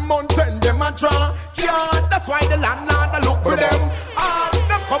 Every mountain them a draw. Yeah, that's why the landlord a look for them. All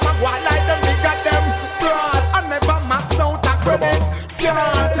them come and go out like them big at them. Broad and never max out a credit.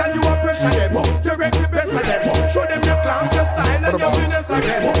 Yeah, tell you a pressure them. You wreck the best of them. Show them your class, your style, and your winners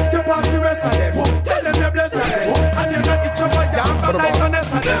again. You pass the rest of them. Tell them you bless them. And you not itch up a yard, but like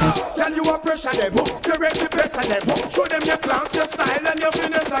finesse of them. Tell you a pressure them. You wreck the best of them. Show them your class, your style, and your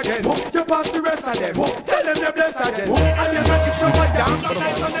winners again. You pass the rest of them. Tell them you bless again. And you not itch up a yard, but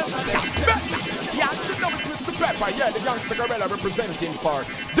like finesse of them. That's better. Yeah, you know it's Mr. Pepper. Yeah, the youngster gorilla representing for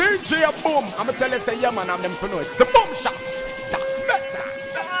DJ Boom. I'ma tell you, say yeah, man, I'm them for know it's the Boom Shots. That's better.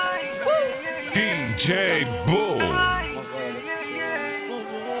 DJ Boom.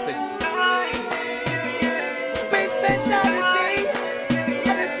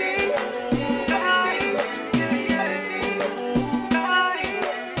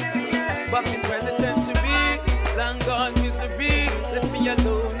 Back in 20th century, long gone misery. Left me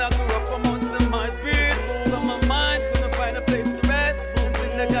alone, I grew up amongst the mad breed. So my mind couldn't find a place to rest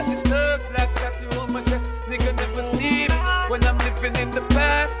until I got this thug black tattoo on my chest. Nigga never see me when I'm living in the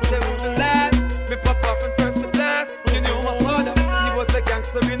past. They wouldn't last. Me pop off and first the blast. You knew my father, he was a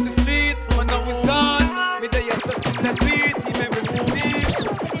gangster in the street. But now he's gone. Me the yes, I still that beat. He may rest in peace.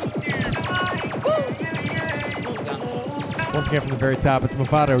 Once again from the very top, it's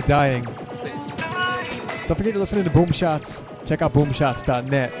Movado dying. Don't forget to listen to Boom Shots. Check out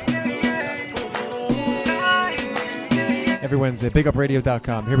boomshots.net. Every Wednesday,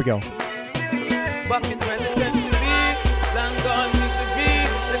 bigupradio.com. Here we go. Back in 20th century, long gone misery.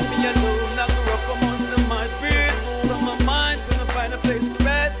 Left me alone, I grew up amongst the mad breed. So my mind couldn't find a place to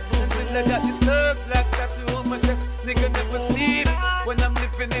rest until I got this thug black tattoo on my chest. Nigga never see me when I'm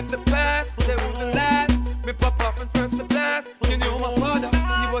living in the past. They wouldn't last. Me pop off and first the blast. You knew my father,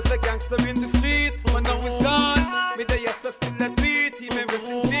 he was a gangster in the street. But now he's gone. Me the yes, I still that beat. He may rest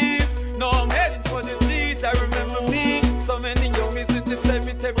in peace. Now I'm heading for the streets. I remember me. So many youngies in the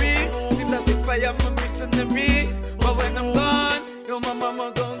cemetery. Seems as if I am a missionary. But when I'm gone, yo, my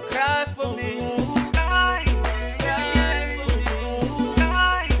mama gon' cry for me. Cry for me.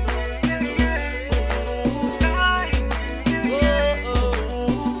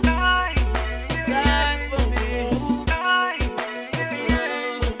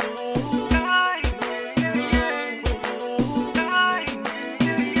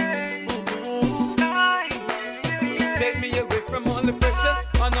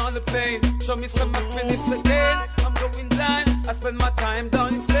 Show me some happiness again. I'm going blind. I spend my time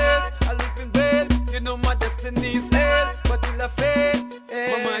downstairs. I live in bed. You know my destiny is hell, but till I fail.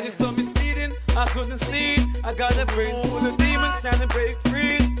 My mind is so misleading. I couldn't sleep. I got a brain full of demons trying to break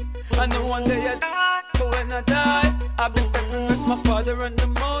free. I know one day I die, but when I die, I'll be stepping with my Father and the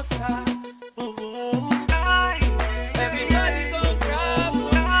Most High. Everybody gon' cry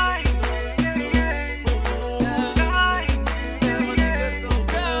for me.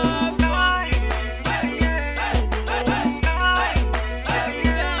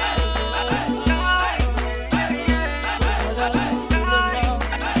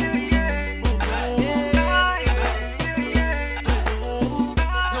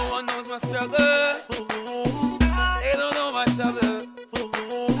 struggle. They don't know my trouble.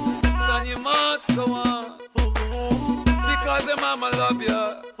 Son, you must go on. Because the mama love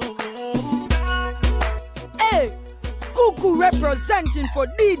you. Hey, Cuckoo representing for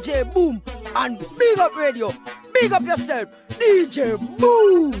DJ Boom and Big Up Radio. Big up yourself, DJ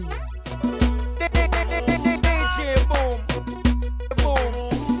Boom. DJ Boom.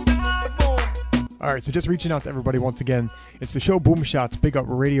 All right, so just reaching out to everybody once again. It's the show Boom Shots,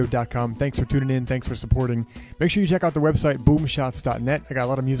 BigUpRadio.com. Thanks for tuning in. Thanks for supporting. Make sure you check out the website, boomshots.net. I got a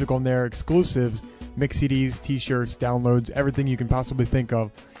lot of music on there, exclusives, mix CDs, T-shirts, downloads, everything you can possibly think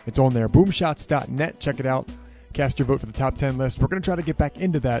of. It's on there, boomshots.net. Check it out. Cast your vote for the top 10 list. We're going to try to get back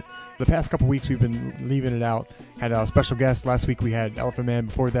into that. The past couple weeks, we've been leaving it out. Had a special guest. Last week, we had Elephant Man.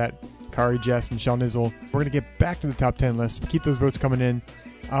 Before that, Kari Jess and Sean Nizzle. We're going to get back to the top 10 list. Keep those votes coming in.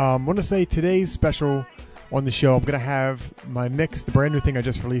 I want to say today's special on the show, I'm going to have my mix, the brand new thing I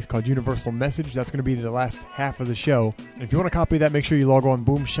just released called Universal Message. That's going to be the last half of the show. And if you want to copy that, make sure you log on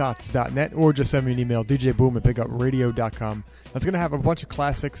boomshots.net or just send me an email, djboom@bigupradio.com. That's going to have a bunch of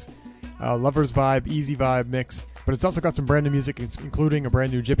classics, Lover's Vibe, Easy Vibe mix. But it's also got some brand new music, including a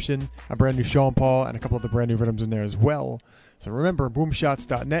brand new Egyptian, a brand new Sean Paul, and a couple of the brand new rhythms in there as well. So remember,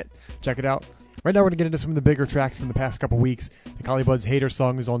 boomshots.net. Check it out. Right now we're going to get into some of the bigger tracks from the past couple weeks. The Collie Buddz Hater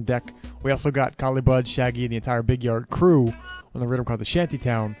song is on deck. We also got Collie Buddz, Shaggy, and the entire Big Yard crew on the rhythm called the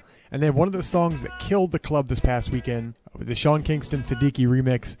Shantytown. And then one of the songs that killed the club this past weekend, the Sean Kingston Siddiqui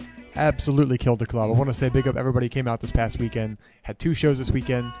remix, absolutely killed the club. I want to say big up everybody who came out this past weekend. Had 2 shows this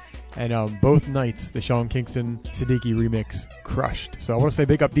weekend, and both nights the Sean Kingston Siddiqui remix crushed. So I want to say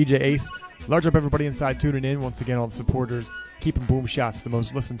big up DJ Ace. Large up everybody inside tuning in. Once again, all the supporters. Keeping Boom Shots the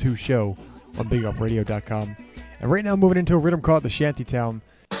most listened to show on BigUpRadio.com. And right now, moving into a rhythm called the Shantytown.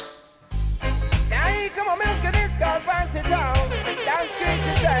 Hey, come on, let's get this girl panty down. Down street,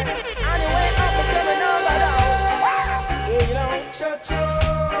 you say. Anyway, up and coming over down. Wow. Yeah, you know, cho-cho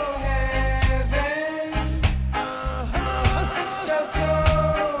heaven. Cho-cho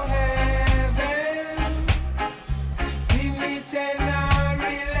heaven. Give me 10 or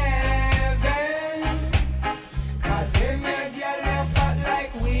 11. God damn it, girl, you fat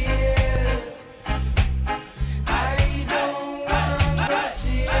like wheels. I don't want to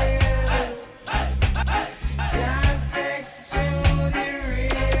chill. Can't sex through the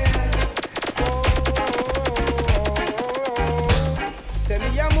real. Say me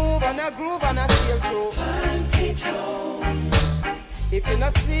a move and a groove and a sail through. Anti-throne. If you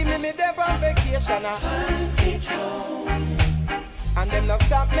not see me, me there on vacation. Anti-throne. And them not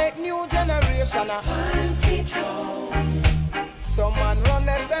stop make new generation. Anti-throne. Some man run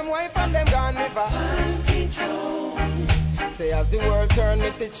left them wife and them gone liver. Anti-throne. Say as the world turn, me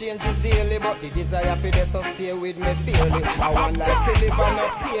see changes daily, but the desire for this will stay with me fairly. I want life to live and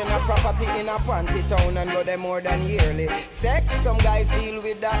obtain a property in a panty town and go there more than yearly. Sex, some guys deal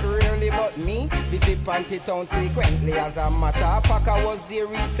with that rarely, but me visit panty town frequently. As a matter of fact, I was there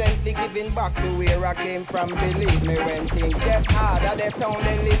recently, giving back to where I came from. Believe me, when things get harder, the town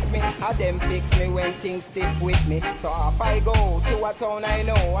they lift me, and them fix me when things stiff with me. So off I go to a town I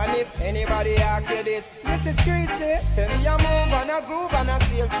know, and if anybody asks you this, this is Screechy. Tell me I'm move and a groove and a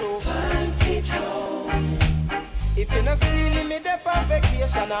sail through. Anti-throne. If you not see me there on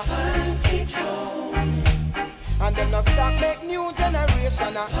vacation. Anti-throne. And them not stop make new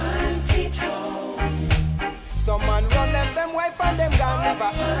generation. Anti-throne. Some man run left them wife and them gone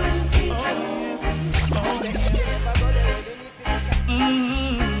never. Anti-throne.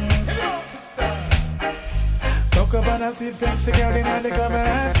 Talk about a sweet sexy girl in the club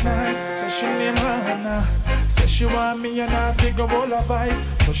last night. Say she name Hannah. Say she want me and I figure all her vibes.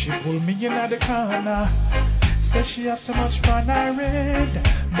 So she pull me in the corner. Say she have so much fun I read,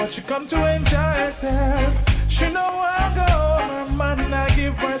 but she come to enjoy herself. She know I go, her man I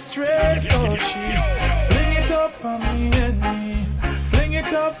give her straight. So she fling it up on me and me, fling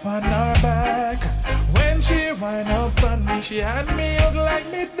it up on her back. When she wind up on me, she had me up like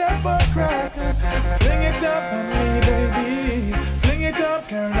me double crack. Fling it up on me, baby, fling it up,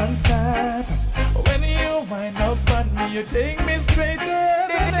 girl, don't stop. When you wind up on me, you take me straight to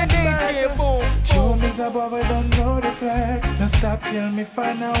heaven and back. Show me the boy, I don't know the flex. Don't stop till me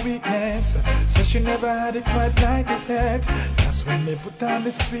find a weakness. So she never had it quite like this ex. That's when me put on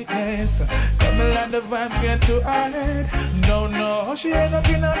the sweetness. Come along, the vibes get to her head. Don't know how she end up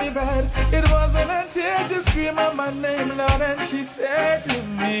in on me bed. It wasn't until she screamed out my name loud and she said to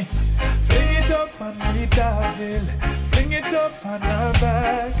me, fling it up on me, Davil. Fling it up on her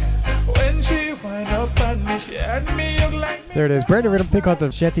back. When she wind up on me, she had me up like me. There it is. Brand new rhythm pick out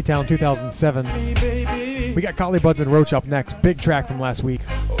the Shantytown 2007. We got Collie Buddz and Roach up next. Big track from last week.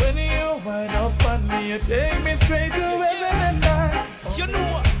 When you wind up on me, you take me straight to heaven and I. You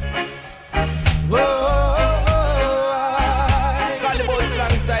know. Whoa. Call the boys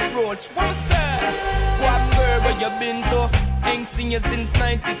alongside Roach. What's that? What girl where you been to? Ain't seen you since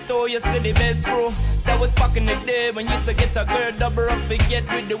 92, you still the best crew. That was back in the day when you used to get a girl double up and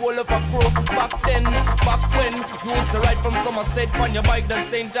get with the whole of a crew. Back then, back when you used to ride from Somerset on your bike down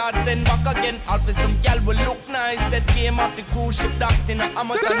St. George, then back again. All for some gal will look nice that came off the cruise ship docked in a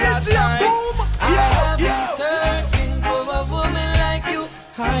Amazon last night. I have been searching for a woman like you,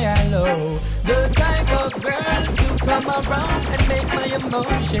 high and low. The type of girl to come around and make my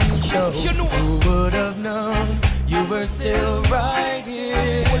emotions show. You know. Who would have known you were still right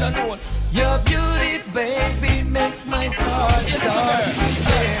here? Your beauty, baby, makes my heart start to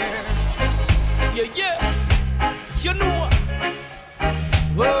yeah, yeah. You know.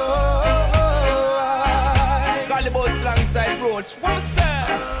 Whoa. Call the boys alongside Roach. What's that?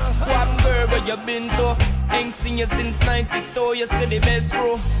 What girl where you been to? Ain't seen you since 92, you still the best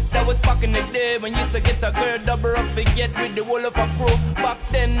crew. That was back in the day when you used to get a girl double up and get with the whole of a crew. Back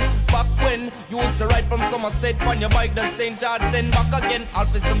then, back when you used to ride from Somerset on your bike down St. George, then back again. All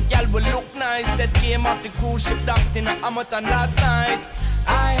for some gal will look nice that came off the cruise ship docked in a Hamilton last night.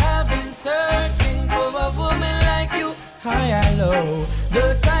 I have been searching for a woman like you, high and low.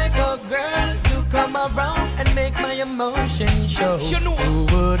 The type of girl to come around and make my emotions show. You know. Who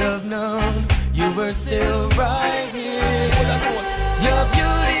would have known you were still right here? Your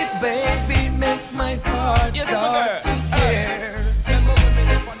beauty, baby, makes my heart start to care.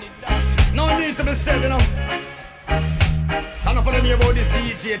 No need to be said, you know. Can't for them about this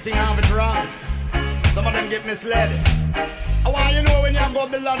DJ thing, I have it wrong. Some of them get misled. I want you know when you go up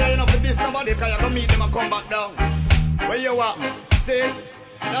the ladder, you know, for this nobody, because you can meet them and come back down. Where you at, man? See?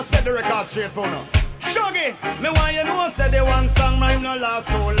 Just set the record straight for now. Shuggy, me want you know, say the one song rhyme no last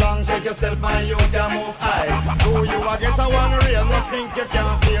too long. Check yourself and you can move high. Do you a get a one real, no think you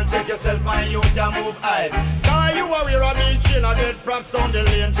can feel. Check yourself and you can move high. Cause you are wear a beach in a dead props down the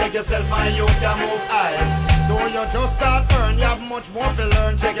lane. Check yourself and you can move high. Do you just start earn, you have much more to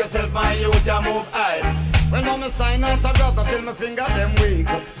learn. Check yourself and you can move high. Well, now me sign out a grab till me finger them weak.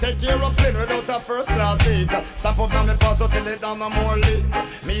 Take your plane without a first class seat. Stamp up now me pass out till it down no more leak.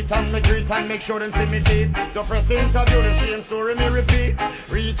 Meet and me greet and make sure them see me teeth. The press interview, the same story me repeat.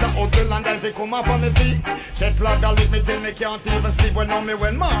 Reach a hotel and then they come up on me feet. Check log a lick me till me can't even sleep. When now me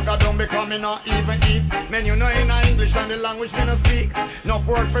when manga done because me not even eat. Men you know in a English and the language me no speak. Enough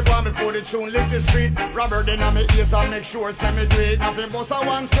work for go on before the tune lift the street. Robert then on me ears and make sure send me do it. Nothing but a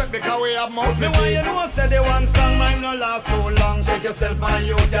one sweat because we have mouth me want you know say the one song rhyme no last too long. Check yourself and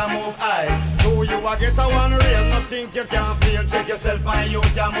you can move high. Do you a get a one real, no think you can feel. Check yourself and you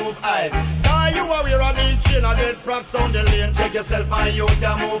can move high. Cause you are wear a beach in a dead props down the lane. Check yourself and you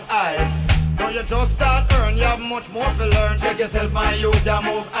can move high. Don't you just start earn, you have much more to learn. Check yourself and you can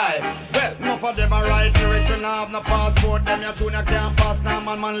move high. Well, enough of them are right lyrics, you not have no passport. Them your tune you can't pass now,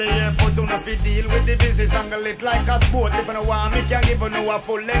 man lay airport. You know fi deal with the business angle it like a sport. If you no want me can give you no a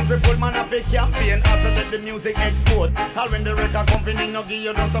full length report. Man a fi campaign after let the music export. All when the record company no give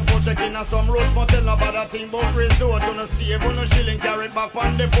you no support. Check in a some roads but tell nobody a thing about resort. You no save you no shilling carry back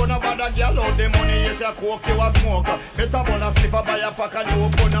on the phone. Nobody girl out the money yes you coke you a smoke. Better bun a slipper buy a pack and you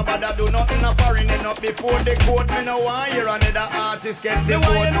open. Nobody do nothing a foreign enough before the court. Me no want hear another artist get the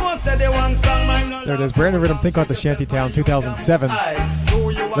vote. You know say the one song rhyme no. There it is, brand new rhythm, Think Out the Shantytown 2007. Let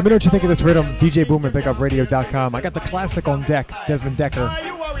me know what you think of this rhythm, DJ Boom at BigUpRadio.com. I got the classic on deck, Desmond Decker.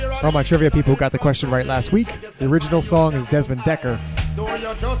 For all my trivia people who got the question right last week, the original song is Desmond Decker.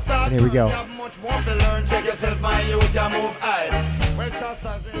 And here we go.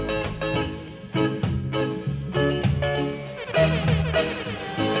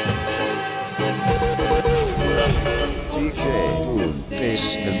 DJ Boom,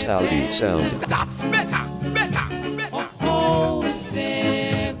 Bassmentality sound. That's better. Oh,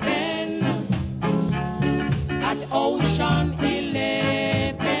 7 at Ocean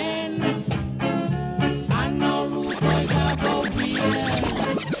 11. I know Rude Boys are go real.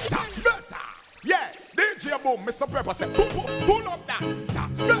 That's better. Yeah, DJ Boom, Mr. Pepper said, pull up that.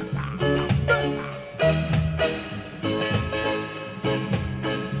 That's better.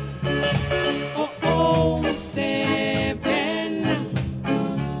 Oh, 7.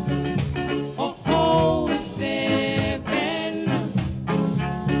 Oh, 7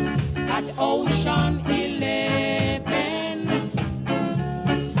 at Ocean 11.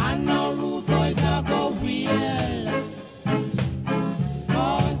 I know Rude Boys are go real.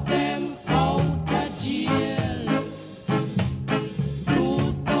 Cause them out of jail.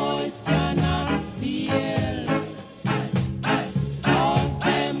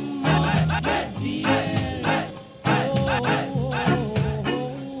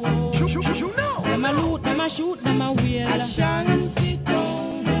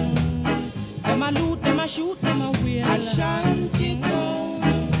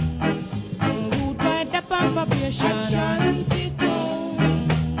 Ashanti town.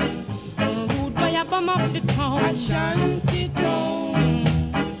 Rude boy, I come up the town. Ashanti town.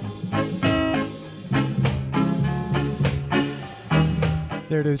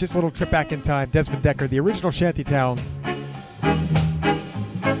 There it is, just a little trip back in time. Desmond Decker, the original Shantytown.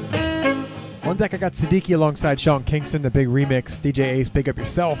 On deck I got Siddiqui alongside Sean Kingston, the big remix. DJ Ace, Big Up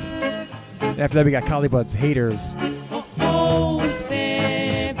Yourself. And after that we got Collie-Buddz, Haters.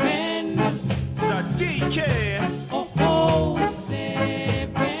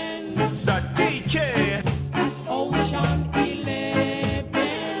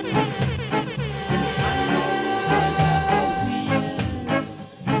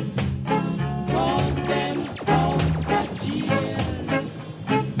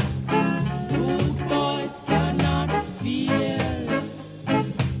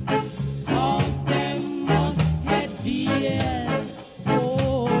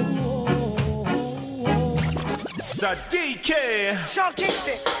 Sean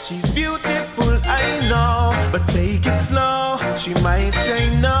Kingston. She's beautiful, I know, but take it slow. She might say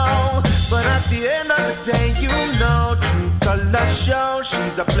no, but at the end of the day, you know, true color show.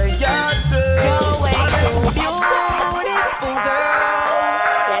 She's a player too. You're way too beautiful, girl.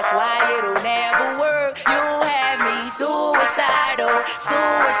 That's why it'll never work. You have me suicidal,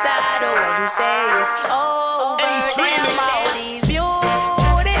 suicidal when you say it's over. Damn all these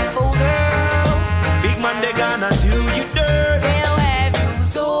beautiful girls. Big man, they gonna do you dirt. They'll have you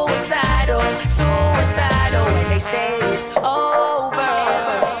suicidal, suicidal when they say it's over.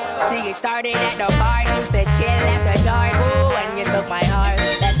 See, it started at the bar, used to chill after dark. Ooh, when you took my heart,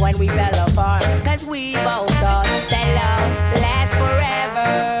 that's when we fell apart. Cause we both thought that love lasts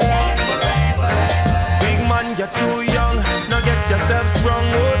forever. Big man, you're too young, now get yourself sprung.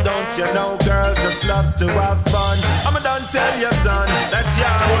 Oh, don't you know, girls just love to have fun. I'ma done tell your son that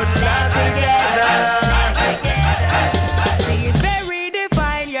y'all would last together. See, it's very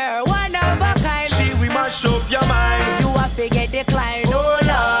defined, you're one of a kind. She, we mash up your mind. You have to get declined, oh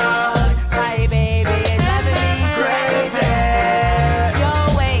Lord. My baby is driving me crazy. You're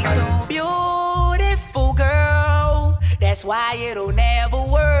way too beautiful, girl. That's why it'll never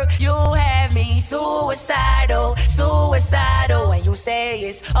work. You have me suicidal, suicidal when you say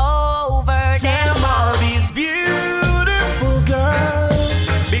it's over. Damn all these beautiful girls.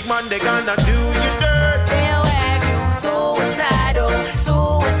 Big man, they gonna do you dirt. They'll have you suicidal,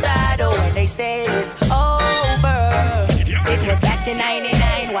 suicidal when they say it's over. It was back in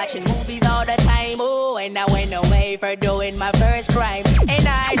 99, watching movies all the time. Ooh, and I went away for doing my first crime. And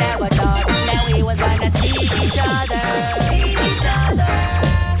I never thought that we was gonna see each other.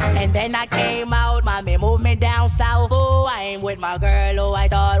 And then I came out, mommy moved me down south. Ooh, I ain't with my girl who I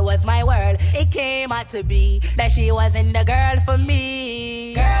thought was my world. It came out to be that she wasn't the girl for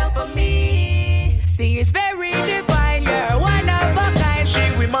me. Girl for me. See, it's very divine, you're one of a kind.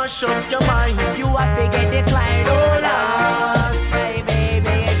 She, we mash up your mind. You have to get declined, oh Lord. My baby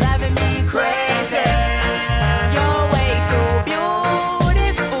is driving me crazy. You're way too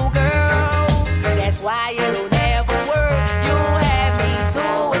beautiful, girl. That's why it'll never work. You have me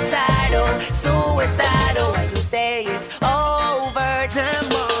suicidal, suicidal when you say it's over.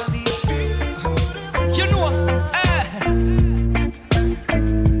 Damn all these beautiful. You know,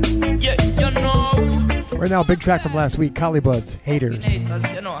 yeah, you know. Right now, big track from last week, Collie-Buddz, Haters. You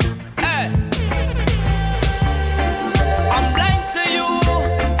know, I'm blind to you,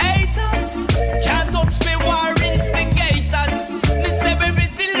 haters. Can't touch me, war instigators. Me say baby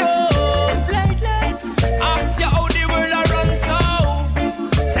still love lately. Ask you how the world a run so.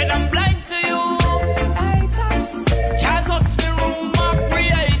 Said I'm blind to you, haters. Can't touch me, rumor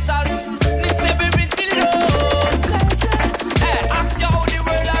creators. Me say baby still love lately. Ask you how the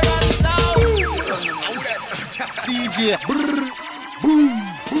world a run so. DJ, brrr, boom,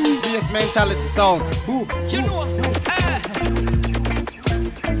 boom, Bassmentality sound, boom, You know,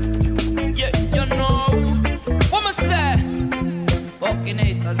 yeah, you know. What me say? Fucking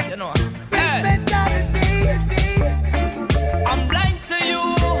haters, you know. I'm blind to you,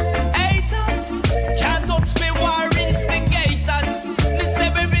 haters. Can't touch me, war instigators. Me say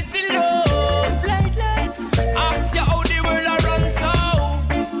baby still love lately. Ask you how the world a run so.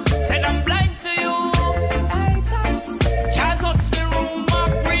 Said I'm blind to you, haters. Can't touch me, rumor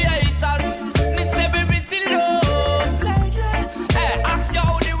creators. Me say baby still love lately. Ask you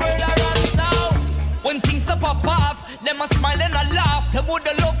how the world a run so. When things a pop off, them a smile and a laugh. Them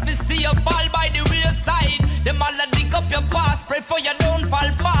woulda love to see you fall by the wayside. Them all a dig up your past, pray for you don't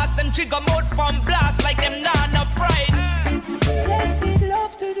fall fast. And trigger mode from blast like them nah no pride. Blessed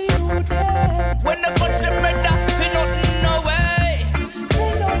love to the youth, yeah. When they touch them brother, we nothing no way.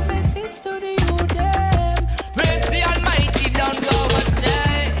 Send out message to the youth, them.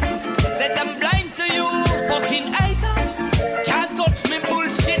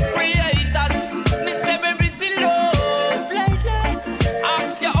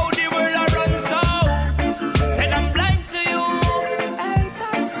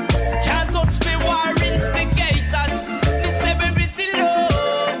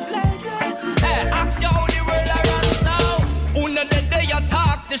 way you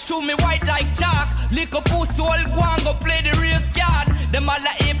talk, just show me white like chalk. Lick a pussy, all go and go play the race card. Them all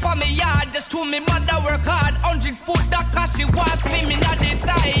a ape on me yard, just to me mother work hard. 100 foot that cause she wants me in the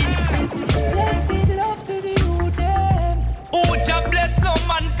side. Blessed love to the youth, them. Oh, Jah bless, no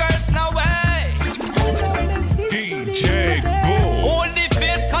man curse, no way. DJ Boom. Only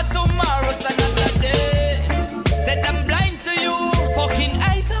faith cut tomorrow's another day. Said I'm blind to you, fucking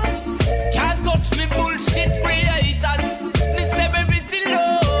haters. Can't touch me bullshit creators. Me say baby still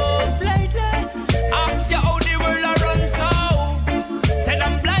love lately. Ask you how the world a run so. Said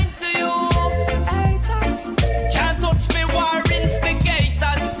I'm blind to you, haters. Can't touch me war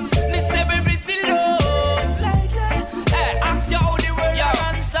instigators. Me say baby still love lately. Hey, ask you how the world a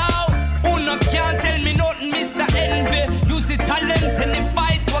run so. Who no can't tell me nothing, Mr. Envy. Use the talent and the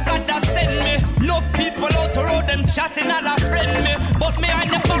vice what God has sent me. No people out the road them chatting all a friend me. But me and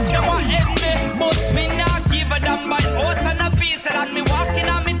the fuck them want end me. But me not give a damn by horse and a piece. And me walking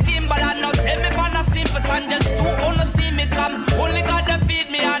on me team, but I not tell me for a sympathy. Just two wanna see me come. Only God to feed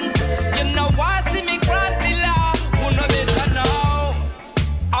me and you know why see me cross the law. Who know better now?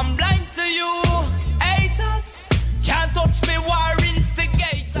 I'm blind to you, haters. Can't touch me, war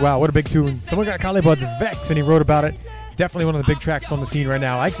instigators. Wow, what a big tune. Someone got Kali Bud's Vex and he wrote about it. Definitely one of the big tracks on the scene right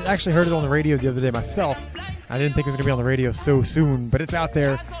now. I actually heard it on the radio the other day myself. I didn't think it was going to be on the radio so soon, but it's out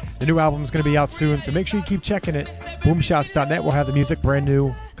there. The new album's going to be out soon, so make sure you keep checking it. Boomshots.net will have the music, brand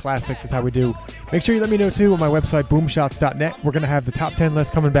new classics is how we do. Make sure you let me know, too, on my website, boomshots.net. We're going to have the top 10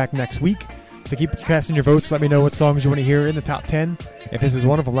 list coming back next week, so keep casting your votes. Let me know what songs you want to hear in the top 10. If this is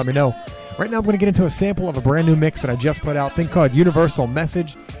one of them, let me know. Right now, I'm going to get into a sample of a brand new mix that I just put out, thing called Universal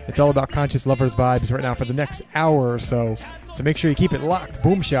Message. It's all about conscious lovers vibes right now for the next hour or so. So make sure you keep it locked.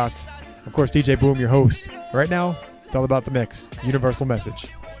 Boom Shots. Of course, DJ Boom, your host. Right now, it's all about the mix. Universal Message.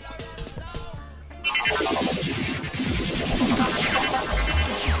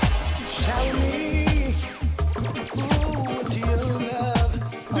 Show me what you love.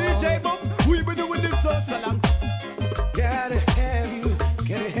 DJ Boom, we been doing this so long. Gotta have you,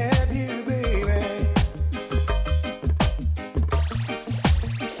 baby.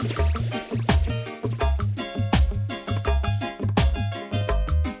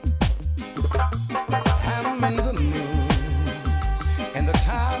 I'm in the mood, and the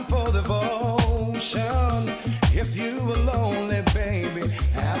time for devotion. If you were lonely, baby,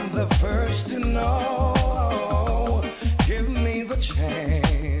 I'm the first to know. Give me the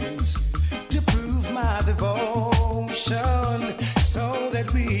chance to prove my devotion, so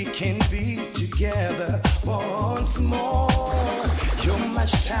that we can be together once more. You're my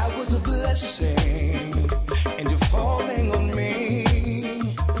showers of blessing, and you're falling on me.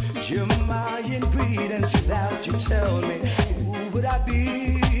 You're my ingredients. Without you tell me, who would I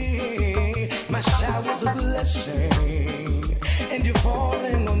be? My showers of blessing, and you're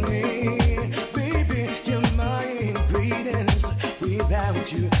falling on me. Baby, you're my ingredients.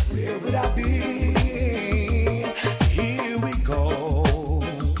 Without you, where would I be? Here we go,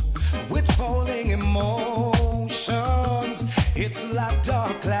 with falling emotions. It's like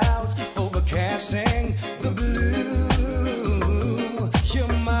dark clouds overcasting the blue.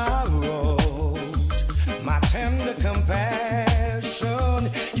 You're my rose, my tender compassion.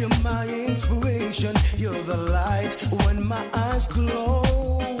 You're my inspiration. You're the light when my eyes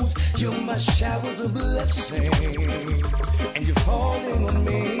close. You're my showers of blessing, and you're falling on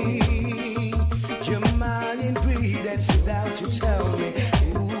me. You're my ingredients. Without you tell me,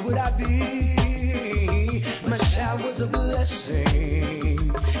 who would I be? My showers of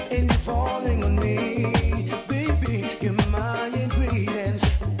blessing, and you're falling on me. Baby, you're my ingredients.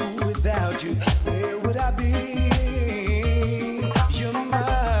 Without you, where would I be?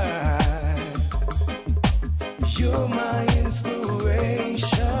 You're my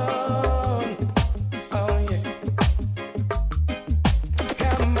inspiration. Oh yeah.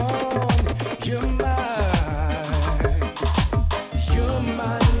 Come on, you're my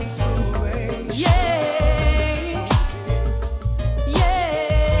inspiration. Yeah, yeah.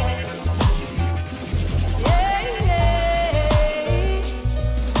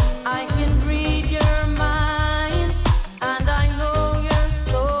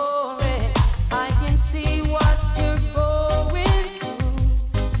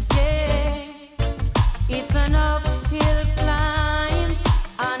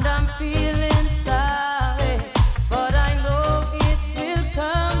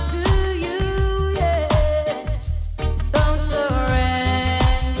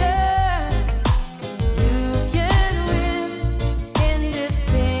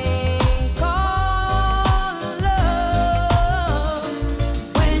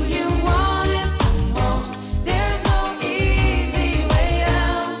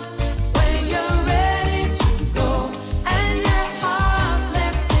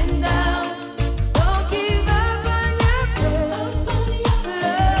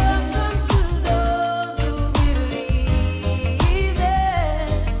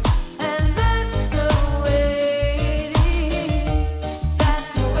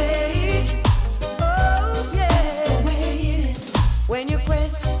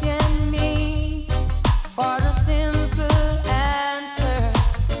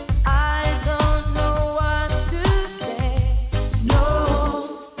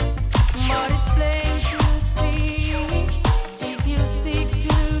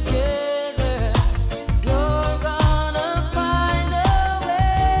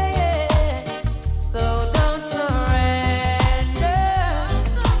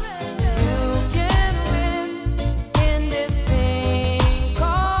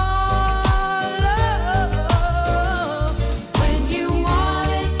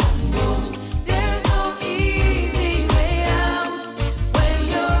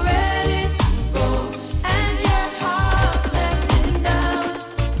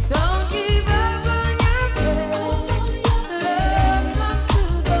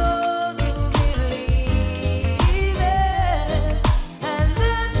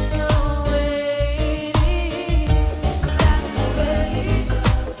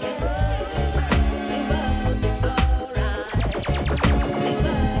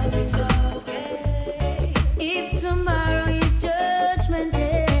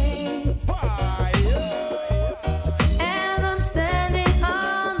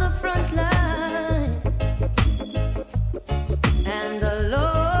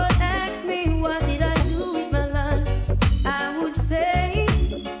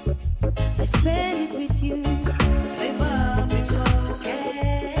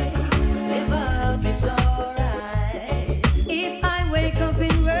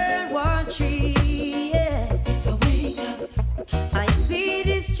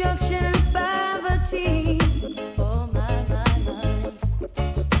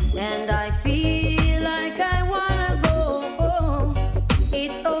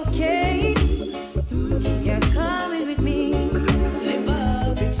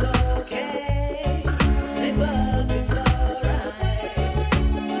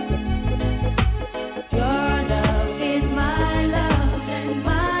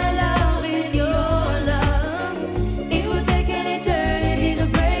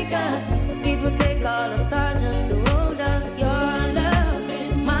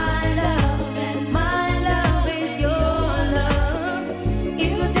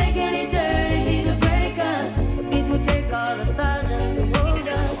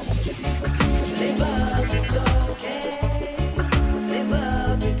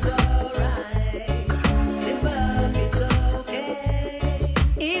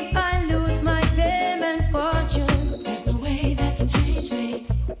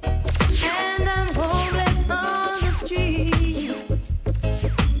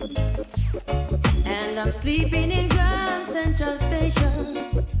 sleeping in Grand Central Station.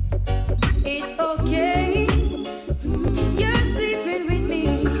 It's okay. You're sleeping with me.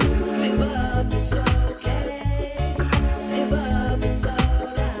 Live up, it's okay. Live up, it's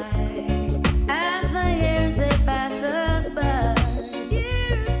alright. As the years they pass us by,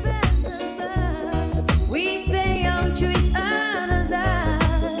 we stay young to each other's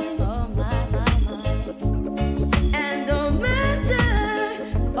eyes. Oh my. And no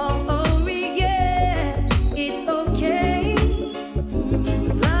matter all we get, it's okay.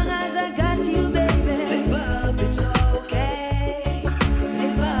 As long as I got you, baby. Live up, it's okay.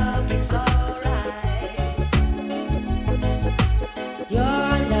 Live up, it's alright. Your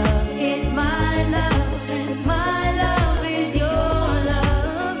love is my love, and my love is your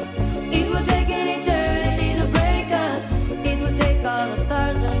love. It will take an eternity to break us. It will take all the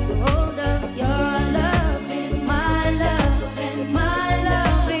stars just to hold us. Your love is my love, and my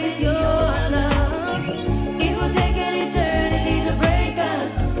love is your love. It will take an eternity to break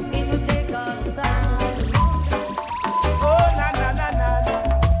us. It will take all the stars just to hold us. Oh, na na na na.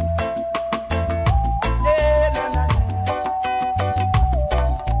 Eh, na na na.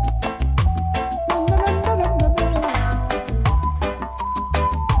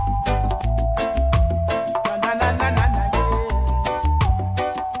 Na na na na na, yeah.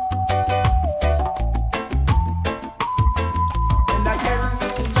 And I tell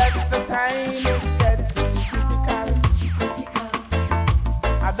you that the time is getting critical.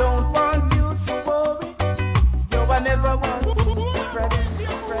 I don't want you to worry. No, I never want you to fret.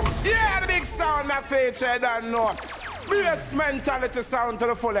 Yeah, the big sound my feature, I don't know. Bassmentality sound to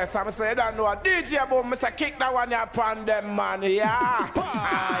the fullest. I'm saying, I don't know. DJ Boom, Mr. Kick that one upon them, man. Yeah.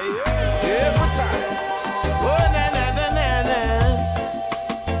 Every time. Oh, na na na na na.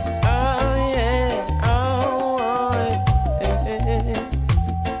 Oh, yeah. Oh, eh, eh, eh.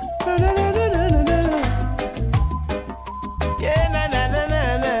 Oh, na na na na na na. Yeah, na na na na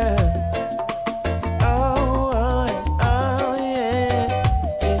na. Oh,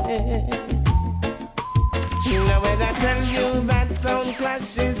 yeah. Eh, eh, eh. Now when I tell you that sound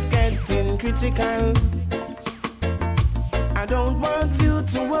clash is getting critical, I don't want you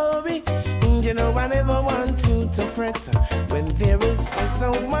to worry. You know I never want you to fret. When there is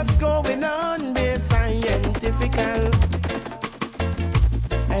so much going on, be scientifical.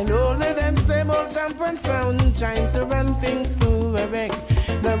 And all of them same old champion sound trying to run things to a wreck.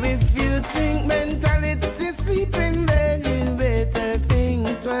 Now if you think mentality sleeping, then you better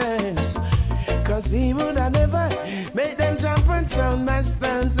think twice. Cause he would have never made them jump and sound my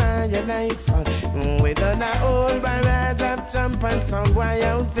stance on your lights on. We done a whole barrage of jump and sound way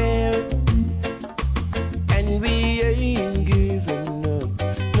out there. And we ain't giving up,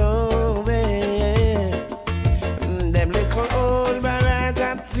 no way. Them little old barrage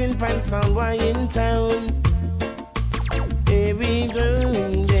of tin pan sound way in town. Here we go,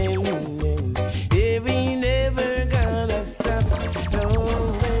 here we never gonna stop, no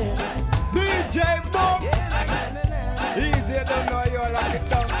way. DJ Boom! Easy, I don't know you like it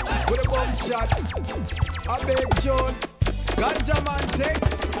down with a bump shot. A big Joan, ganja man take.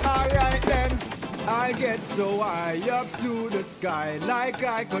 Alright then, I get so high up to the sky, like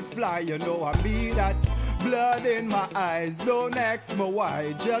I could fly. You know I mean that. Blood in my eyes, don't ask me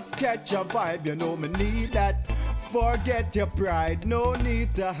why. Just catch a vibe, you know me need that. Forget your pride, no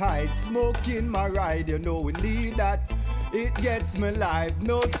need to hide. Smoking my ride, you know we need that. It gets me live,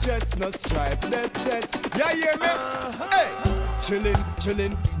 no stress, no strife. Let's yeah, hear me? Hey! Chillin',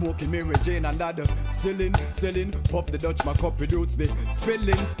 chillin', smoking Mary Jane and other. Selling, pop the Dutch, my copy roots me.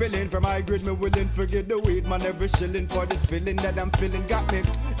 Spilling, from high grade, me willing. Forget the weed, man, every shilling for this feeling that I'm feeling. Got me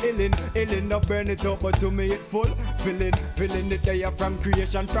illin', not burn it up, but to me it full. Feeling it there from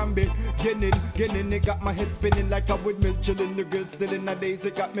creation, from beginning. It got my head spinning like a windmill, chillin'. The girl still in the days,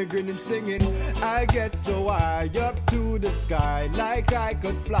 it got me grinning, singing. I get so high up to the sky, like I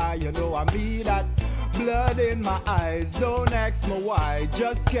could fly, you know I mean that. Blood in my eyes, don't ask me why.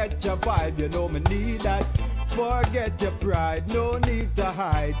 Just catch a vibe, you know me need that. Forget your pride, no need to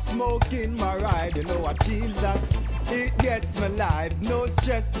hide. Smoking my ride, you know I change that. It gets me live, no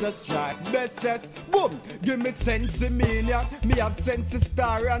stress, no strife. Best boom, give me sense of mania. Me have sense of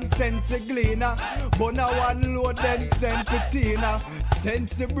star and sense of gleaner. But now one load then sense of Tina.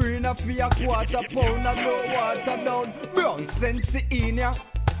 Sense of Brina for a quarter pound and no water down. Brown sense of Enya.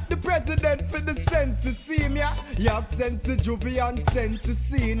 The president for the sense of senior. You have sense of juvie and sense of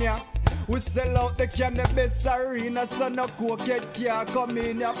senior. We sell out the cannabis arena, so no cokehead can't come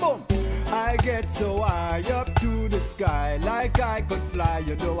in here. Boom. I get so high up to the sky, like I could fly.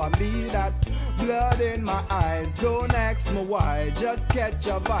 You know I mean that. Blood in my eyes, don't ask me why. Just catch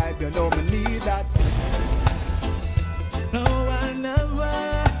a vibe, you know me need that. No, I never.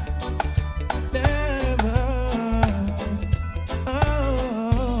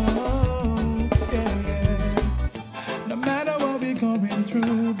 No matter what we're going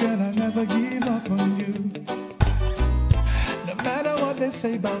through, girl, I never give up on you. No matter what they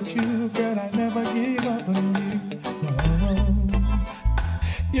say about you, girl, I never give up on you. No,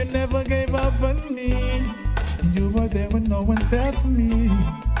 you never gave up on me. You were there when no one's there for me.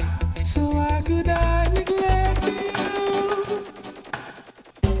 So why could I neglect you?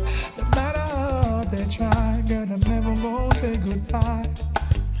 No matter how they try, girl, I'm never gonna say goodbye.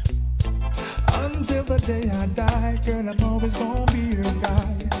 Until the day I die, girl, I'm always gonna be your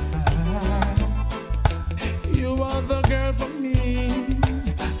guy. You are the girl for me.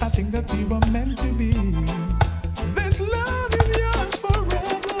 I think that we were meant to be. This love is yours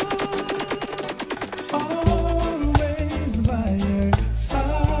forever. Always by your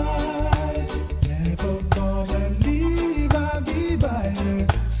side. Never gonna leave, I'll be by your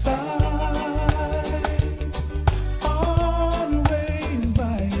side. Always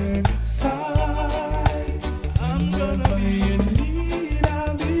by your side. I'm gonna be in need,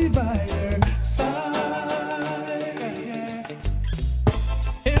 I'll be by your side.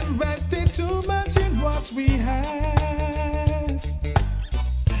 Invested too much in what we have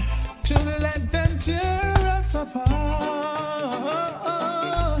to let them tear us apart.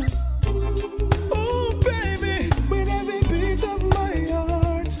 Oh, baby, with every beat of my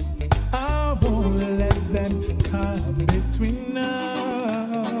heart, I won't let them come between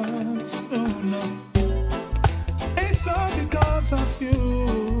us. Oh, no. It's all because of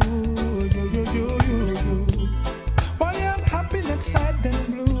you. Why I'm happy and sad and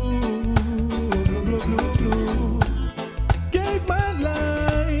blue. Gave my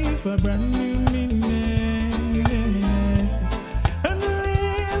life a brand new meaning and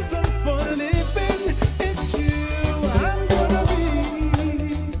reason for living. It's you. I'm gonna be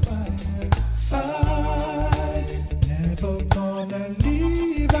by your side. Never gonna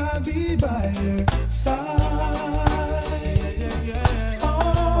leave. I'll be by your side.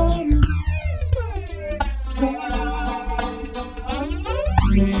 Always by your side. I'm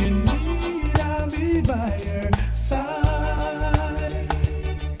gonna be in need. I'll be by your side.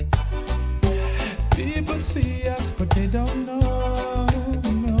 People see us, but they don't know,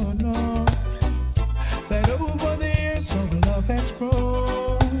 no, that over the years our love has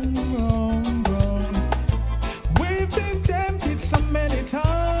grown. We've been tempted so many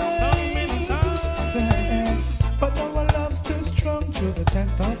times, yes, but our love's too strong through the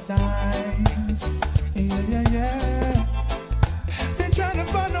test of times. Yeah. They try to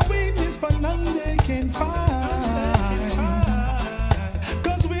find a weakness, but none they can find.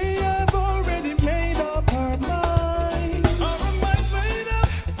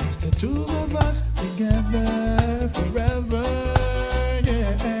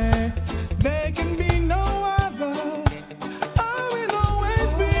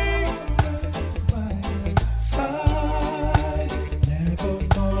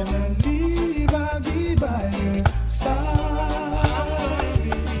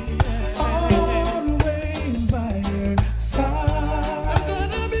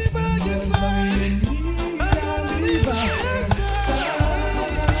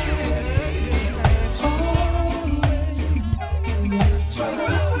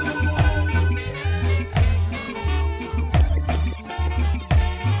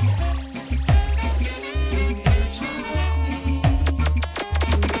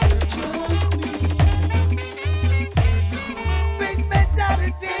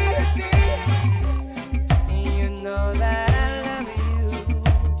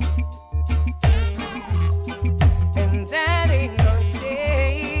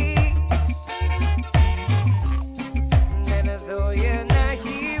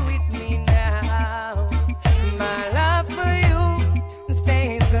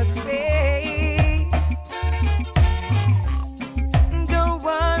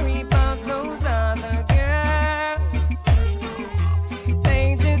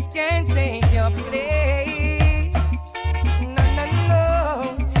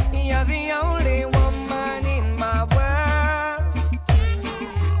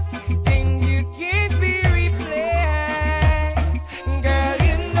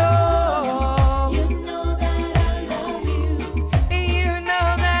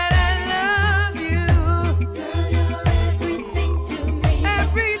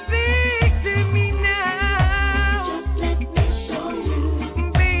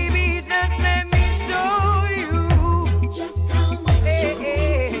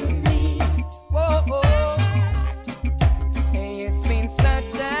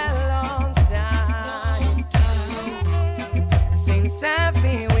 left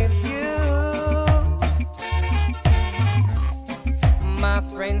me with you. My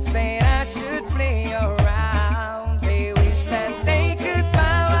friends said I should play around. They wish that they could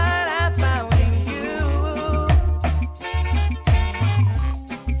find what I found in you.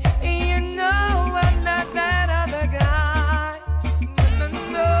 You know I'm not that other guy.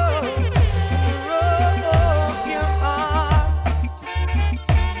 No. Broke your heart.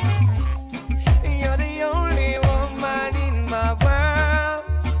 You're the only woman in my world.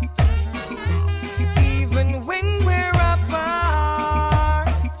 Even when we're apart,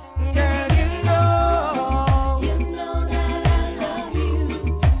 girl, you know that I love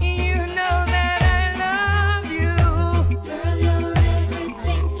you. You know that I love you. Girl,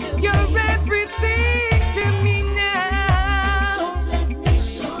 you're everything to me now. Just let me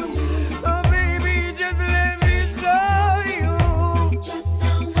show you. Oh, baby, just let me show you. Just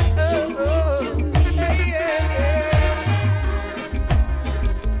how much you mean to me.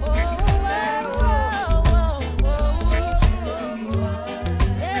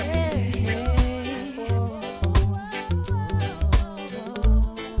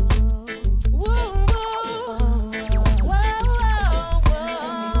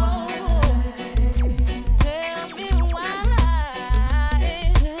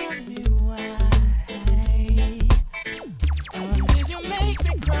 Did you make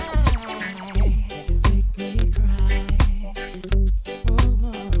me cry?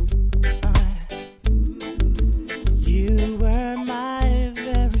 You were my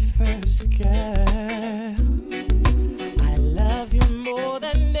very first girl. I love you more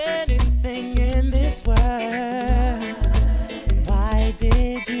than anything in this world. Why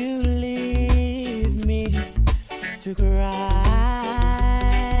did you leave me to cry?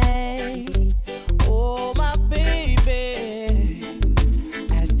 Oh, my baby.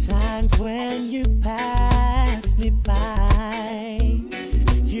 At times when you passed me by,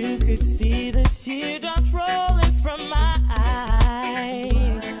 you could see the teardrops rolling from my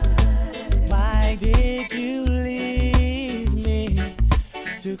eyes. Why did you leave me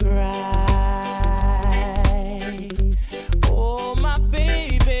to cry? Oh, my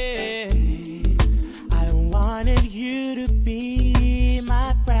baby, I wanted you to be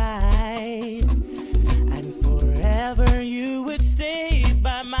my bride, and forever you would stay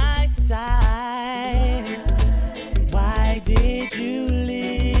by my side. Why did you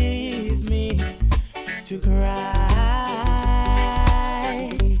leave me to cry?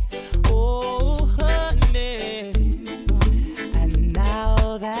 Oh, honey. And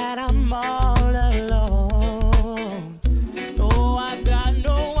now that I'm all alone, oh, I've got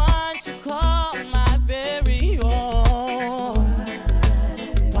no one to call my very own.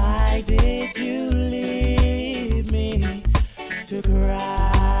 Why did you leave me to cry?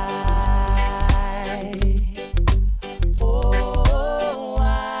 Oh,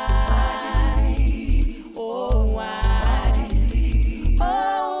 why? Oh, why?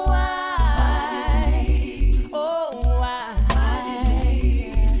 Oh, why? Oh, why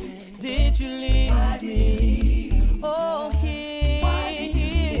did you leave me? Oh, here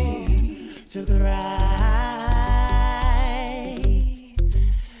to cry.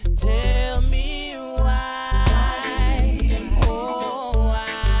 Tell me why. Oh,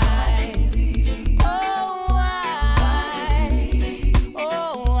 why? Oh, why?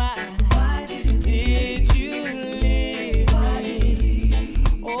 Oh, why did you leave me?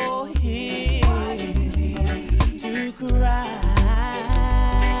 Oh, here to cry.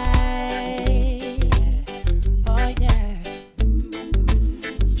 Oh, yeah.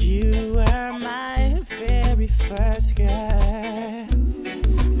 You were my very first girl.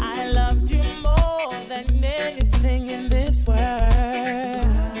 I loved you more than anything in this world.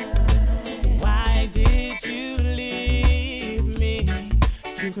 Why did you leave me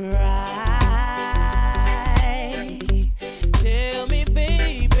to cry? Tell me,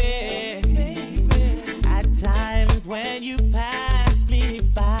 baby. At times when you passed me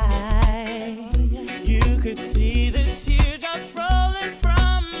by, you could see the teardrops rolling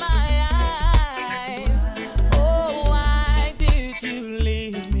from my eyes. Oh, why did you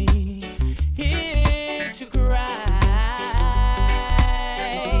leave me here to cry?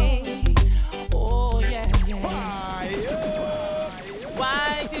 Oh, yeah.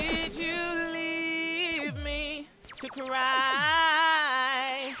 Why did you leave me to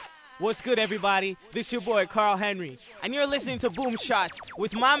cry? What's good, everybody? This your boy, Carl Henry, and you're listening to Boom Shots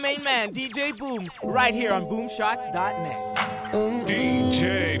with my main man, DJ Boom, right here on boomshots.net.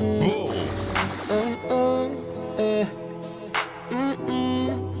 DJ Boom.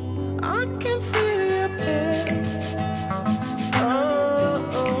 I can feel your pain. Oh,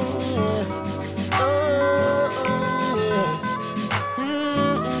 yeah.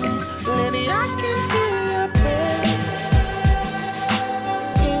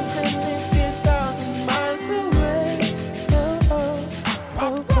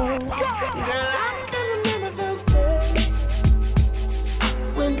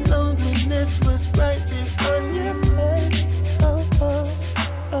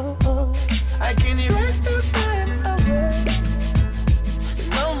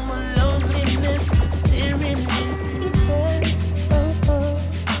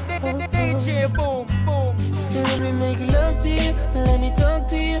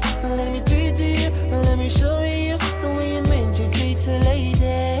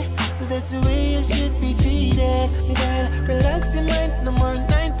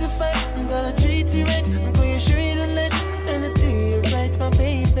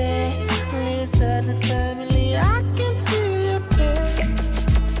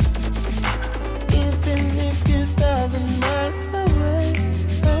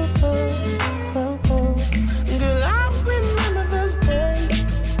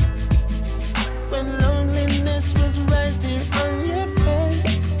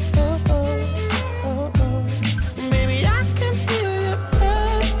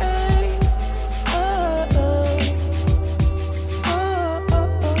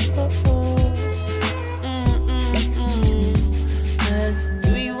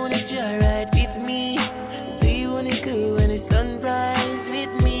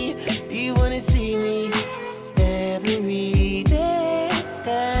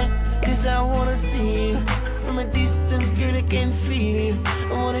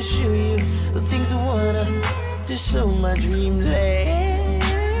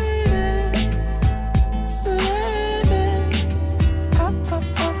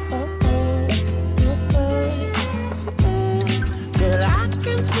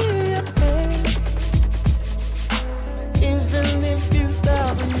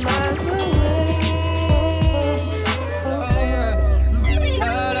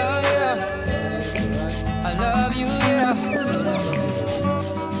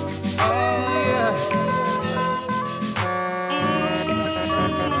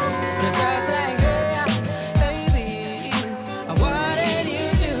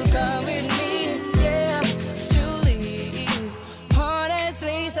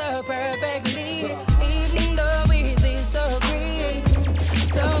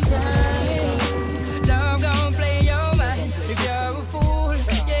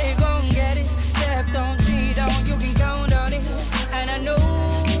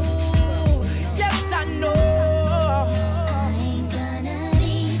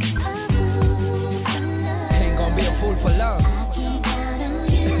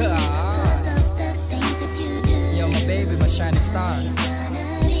 star.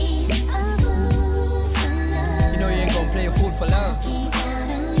 You know you ain't gonna play a fool for love.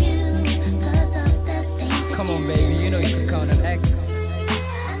 Come on, baby, you know you can count an X.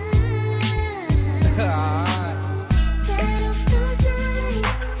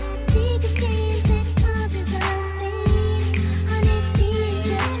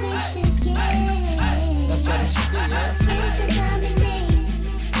 That's what it should be, yeah?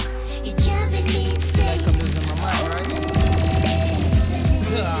 Like I'm losing my mind, right?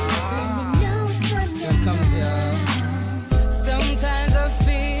 Here comes ya. Sometimes I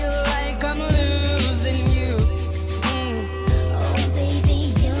feel like I'm losing you. Oh baby,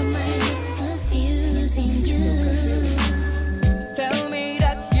 your mind is confusing you. Tell me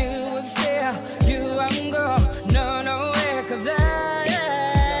that you was there, you won't go nowhere, 'cause I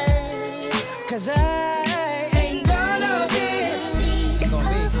ain't gonna be. Ain't gonna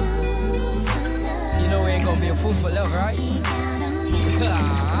be. You know we ain't gonna be a fool for love, right?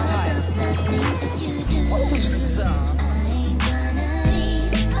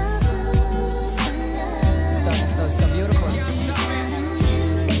 So beautiful.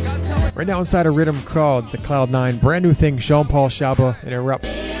 Right now inside a rhythm called the Cloud9, brand new thing, Sean Paul Shaba and Erupt.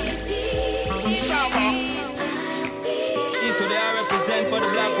 Into the I represent for the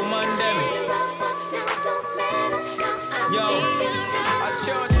black woman them. Yo, I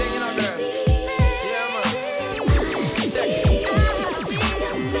sure thing, you know, girl. Yeah, man. Check it.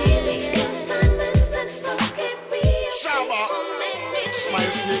 Shabba, my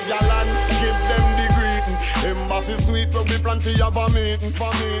sweet galan, give them the greeting. Embassy sweet, but we plan to have a meeting.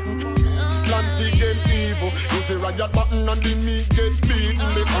 Plan to get evil. You see riot button and the meat get beaten.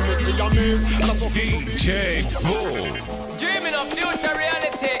 They come and say I'm in. DJ Boom. Dreaming of future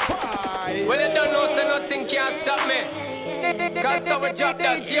reality. Well, you don't know, so nothing can stop me. Cause so we drop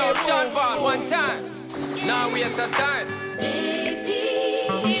that, yo, Sean Paul, one time. Now waste the time.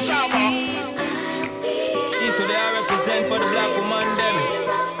 Shabba. Today I represent for the black woman them.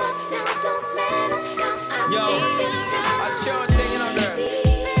 Yo, I sure thing, you know, girl.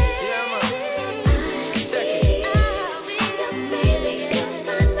 Yeah, man. Check it.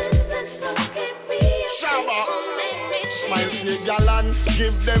 Shabba, my sweet galan,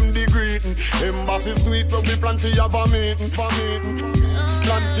 give them the greeting. Embassy sweet, but we plan to have a meeting.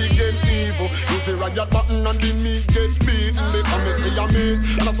 Plan to get evil. You see riot button and the meat get beaten. They come and say I'm in,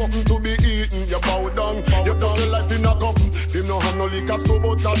 and that's something to be eaten. You bow down, you put your life in a coffin. Them no have no liquor store,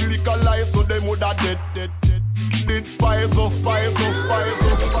 but have liquor life, so them woulda dead. Did fire so.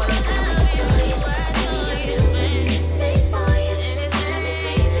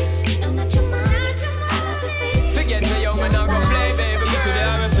 Forget me, yo, man, I go play, baby. Today I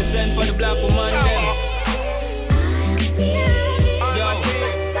represent for the black woman them. Yo,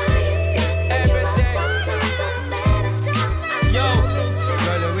 everything. Yo,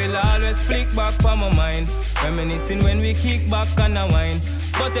 girl, will always flick back for my mind. Reminiscing when we kick back on a wine.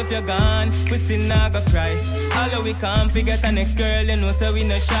 But if you're gone, we still not gonna cry. Although we can't forget the next girl, you know, so we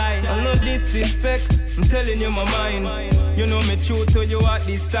no shy. I no disrespect, I'm telling you my mind. You know me true to you at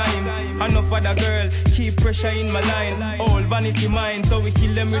this time. Enough other girl, keep pressure in my line. All vanity mind, so we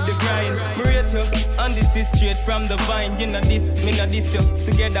kill them with the grind. Me rate you, and this is straight from the vine. You know this, me know this you.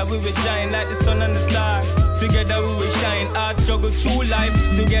 Together we will shine like the sun and the star. Together we will shine, hard struggle through life.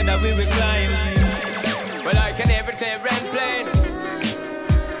 Together we will climb. Well, I can every day rent plane.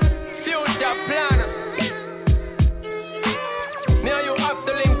 Future plan. Me and you have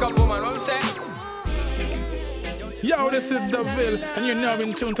to link up, woman. What I'm saying? Yo, this is Daville, and you're now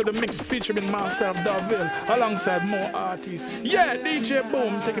in tune to the mix featuring myself, Daville, alongside more artists. Yeah, DJ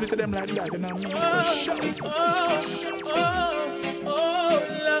Boom, taking it to them like that, you know what I mean?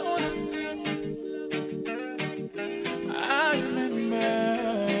 Lord. I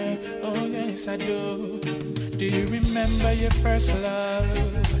remember, oh yes I do. Do you remember your first love?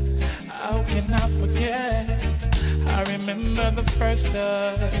 How can I forget? I remember the first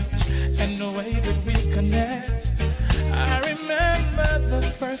touch and the way that we connect. I remember the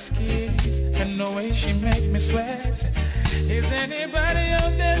first kiss and the way she made me sweat. Is anybody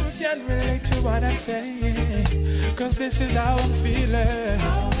out there who can relate to what I'm saying? 'Cause this is how I'm feeling.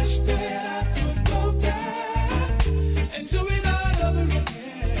 I wish that I could go back and do it all over again.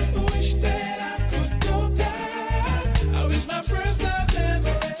 I wish that I could go back. I wish my first love never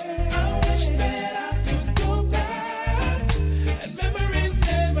ended. I wish that I could go back and memories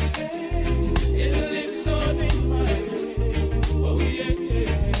never fade. It lives on in my head. Oh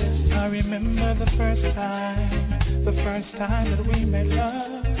yes. I remember the first time that we made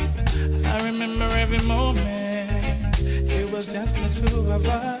love. I remember every moment. It was just the two of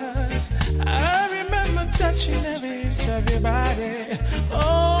us. I remember remember touching every inch of your body.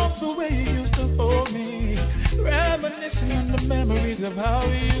 Oh, the way you used to hold me. Reminiscing on the memories of how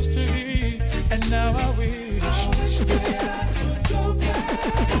we used to be. And now I wish that I could go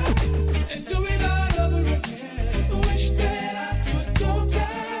back and do it all over again. I wish that I could go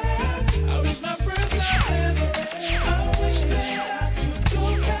back. I wish my first love never ended. I wish that I could go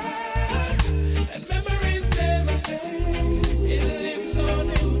back and memories never fade. It lives on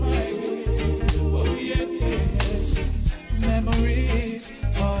in my head. Oh yes, memories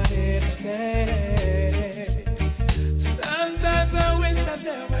on its day. Sometimes I wish that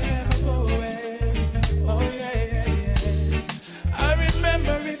they would never go away. Oh yeah. I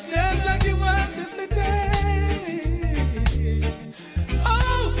remember it just like it was yesterday.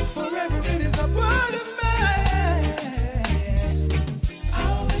 Oh, forever it is a part of me. I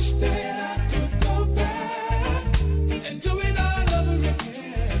wish that I could go back and do it all over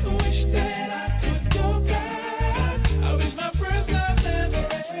again. I wish that I could go back. I wish my first love never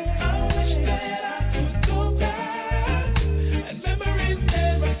ended. I wish that I could go back and memories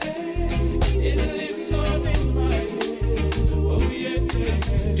never fade. It lives on in my head. Oh yeah.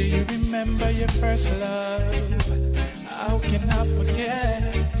 Do you remember your first love? How can I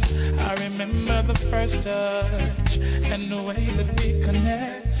forget? I remember the first touch and the way that we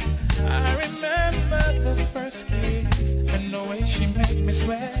connect. I remember the first kiss and the way she made me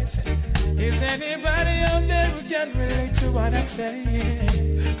sweat. Is anybody out there who can relate to what I'm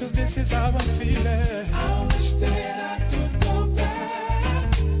saying? Cause this is how I'm feeling. I wish that I could go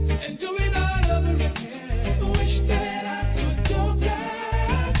back and do it all over again. I wish that I could go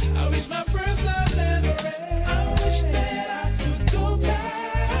back. I wish my first love never ended. I wish that I could go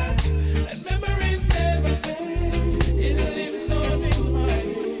back and memories never fade. It lives on in my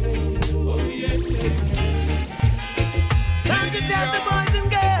head. Oh yeah. Time to tell the boys and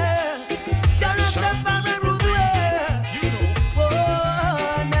girls, shout out the family rule the world.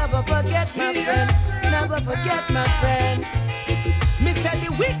 Oh, never forget my friends, never forget my friends. Me said the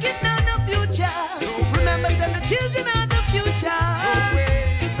wicked know no future. Remember, said the children are the future.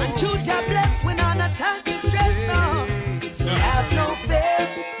 And Jah bless when on a time to stress now. So have no fear,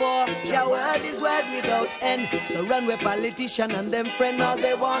 for Jah word is word without end. So run with politician and them friend. All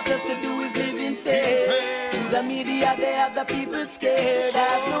they want us to do is live in fear. To the media, they have the people scared.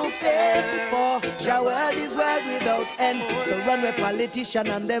 Have no fear, for Jah word is word without end. So run with politician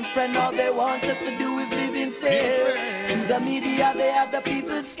and them friend. All they want us to do is live in fear. To the media, they have the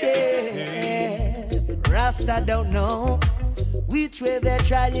people scared. Rasta don't know which way they're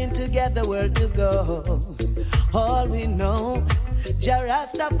trying to get the world to go. All we know, Jah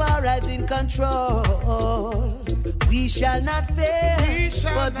Rastafari's in control. We shall not fail,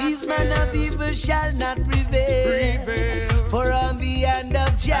 for these men of evil shall not prevail. For on the end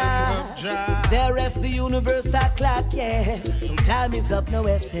of Jah, there rests the universal clock, yeah. So time is up, no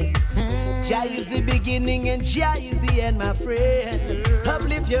essence. Jah is the beginning and Jah is the end, my friend.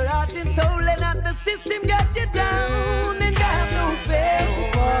 Uplift your heart and soul and not the system got you down. And have no fear,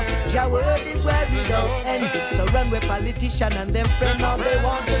 for Jah word is word without end. So run with politician and them friend. All they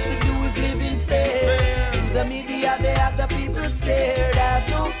want us to do is live in fear. To the media, they have the people scared. Have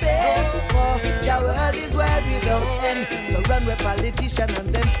no fear, for Jah word is word without end. So run with politician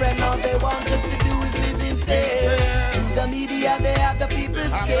and them friend. All they want us to do is live in fear. To the media, they have the people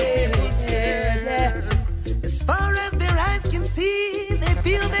scared. Yeah. As far as their eyes can see, they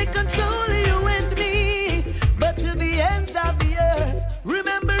feel they control you and me. But to the ends of the earth,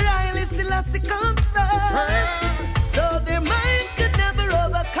 remember Haile Selassie comes first. So their mind could never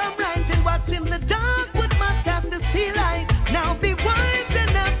overcome right, and what's in the dark would must have to see light. Now be wise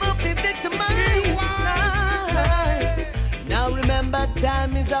and never be victimized. Now remember,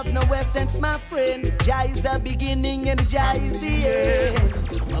 time is of no essence, my friend. Jah is the beginning and Jah is the end.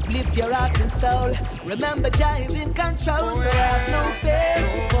 Uplift your heart and soul. Remember, Jah is in control, so have no fear.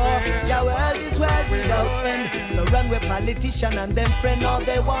 For Jah world is word without end. So run with politician and them friend. All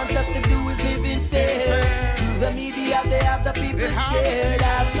they want us to do is live in fear. To the media, they have the people scared.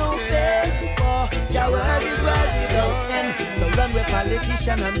 Have no fear. For Jah world is word without end. So run with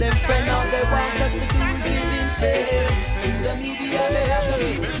politician and them friend. All they want us to do is live in fear. To the media, they have the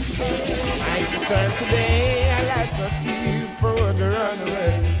people scared. I turn today, I like for people to run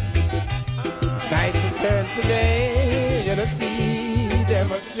away. Nice turns today, you to see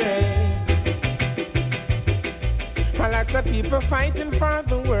them astray. A lot of people fighting for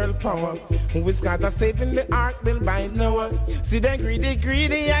the world power. Who is God that's saving the ark built by Noah? See them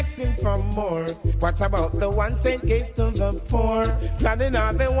greedy, asking for more. What about the ones that gave to the poor? Planning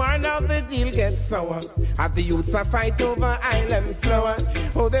all the war, now the deal gets sour. As the youths a fight over island flower.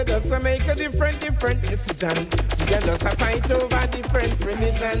 Oh, they just make a different decision. See them just a fight over different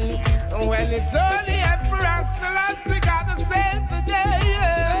religion. When it's only Emperor Selassie gotta save the day.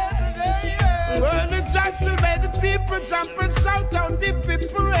 When the judge will make the people jump and shout out the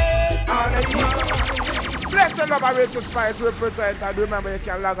parade. All at once. Bless the love of Rachel Spice represent. And remember you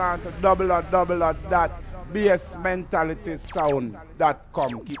can log on to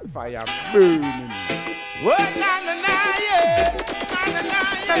www.bassmentalitysound.com. Keep fire burning. Oh, na na na, yeah. Na na na,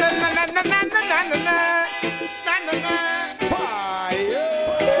 yeah. Na na na na na na na na. Na na na. Fire.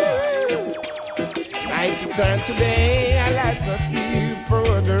 Night to turn today, a lots of people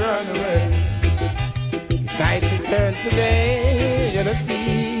want to run away. Night to turn today, you're gonna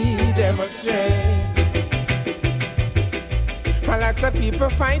see them astray. A lot of people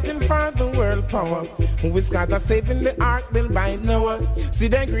fighting for the world power. Who is God that's saving the ark built by Noah? See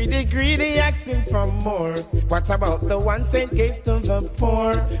them greedy, asking for more. What about the ones that gave to the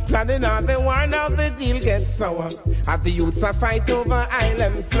poor? Planning all the war, now the deal gets sour. As the youths a fight over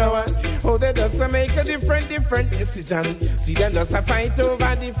island flower. Oh, they just make a different decision. See them just a fight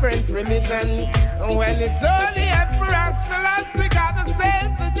over different religion. When it's only Emperor Selassie gotta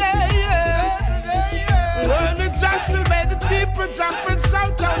save the day. When the judge will make the people jump and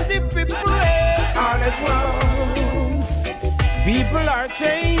shout out the parade. All at once, people are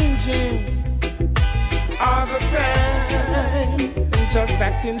changing all the time, just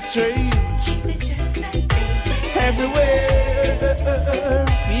acting strange. Everywhere,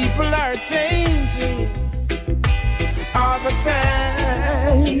 people are changing all the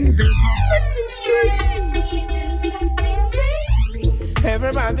time, just acting strange.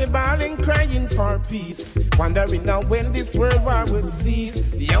 Everybody bawling, crying for peace, wondering now when this world war will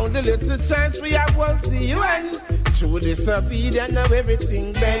cease. The only little chance we have was the UN. Through disobedience, now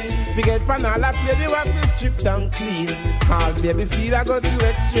everything bend. Forget pan all I play, they want to strip down clean. All baby feel I go to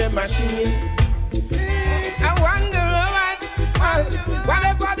extreme machine. I wonder what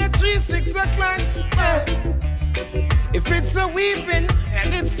about the 3-6 o'clock? If it's a weeping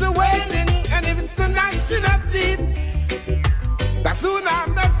and it's a wailing, and if it's a gnashing of teeth. That's soon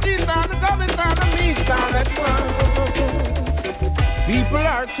after cheese on the comments on the meat all at once. People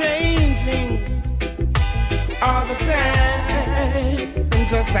are changing all the time and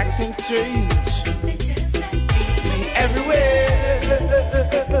just acting strange. Everywhere,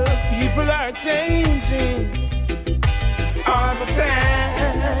 people are changing all the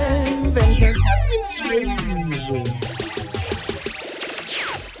time and just acting strange.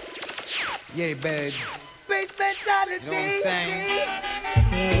 Yeah, babes. Bassmentality. You know what I'm saying?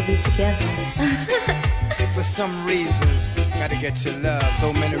 Yeah, we'll be together. For some reasons, gotta get your love.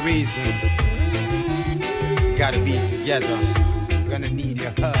 So many reasons. Gotta be together. Gonna need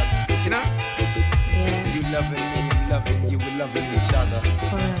your hugs. You know? Yeah. You loving me, I'm loving you, we're loving each other.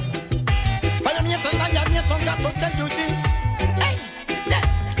 Forever. Fire me, son, I am son, got to tell you this. Hey,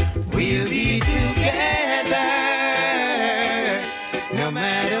 we'll be together. No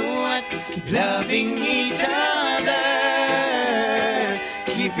matter what, keep loving each other.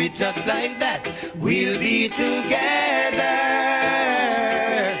 Keep it just like that. We'll be together.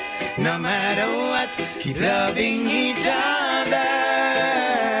 No matter what, keep loving each other.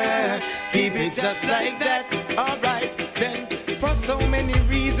 Keep it just like that. Alright, then. For so many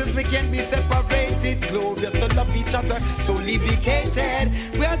reasons we can be separated. Glorious to love each other, so livicated.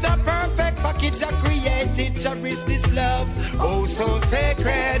 We're the perfect package I created. Cherish this love, oh so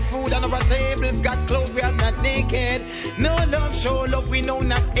sacred. Food on our table, got clothes, we are not naked. No love, show love, we know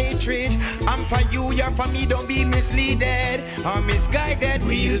not hatred. I'm for you, you're for me, don't be misleaded or misguided.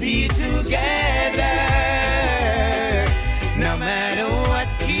 We'll be together. No matter what,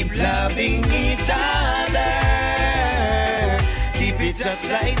 keep loving each other. Keep it just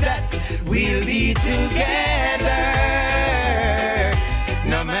like that. We'll be together.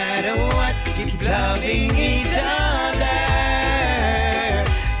 No matter what, keep loving each other.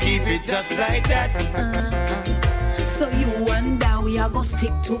 Keep it just like that. So you and I, we are gonna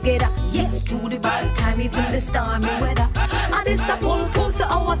stick together. Yes, through the bad time, even the stormy weather. And it's a pull, so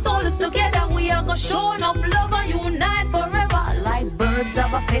our souls together. We are gonna show enough love and unite forever. Like birds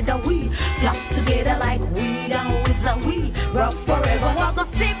of a feather, we flock together like weed and whistler. We rock forever. We're gonna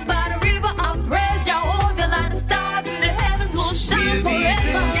sit by the river and praise Jehovah. Like the stars in the heavens will shine We'll be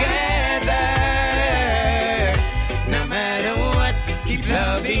forever. together. No matter what, keep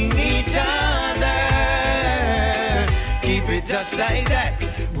loving each other. it just like that.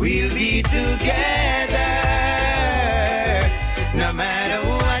 We'll be together. No matter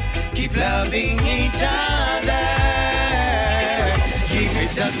what, keep loving each other. Keep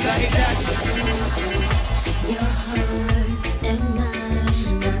it just like that. Your heart and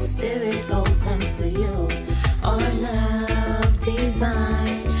mine, my spirit opens to you. Our love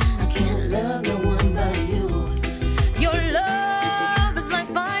divine, I can't love no one but you. Your love is like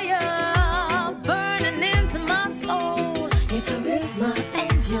fire, burning into my soul. Your charisma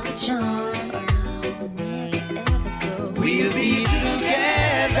and your charm allow me ever go. We'll be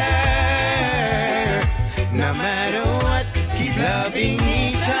together. No matter what, keep loving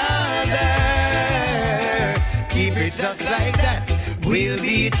each other. Keep it just like that. We'll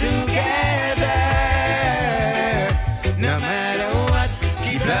be together. No matter what,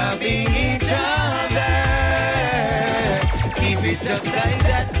 keep loving each other. Keep it just like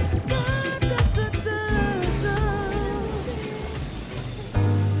that.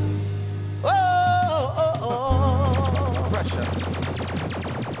 Pressure.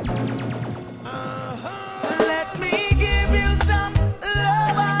 Let me give you some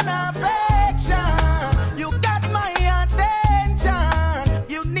love and affection. You got my attention.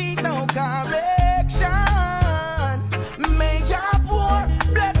 You need no correction. May Jah pour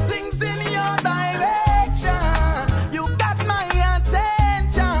blessings in your direction. You got my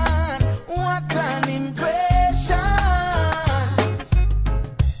attention. What an impression.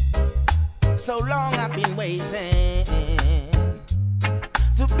 So long I've been waiting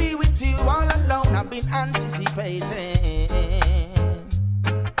to be with you all alone. I've been anticipating.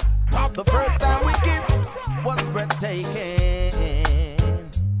 The first time we kissed was breathtaking.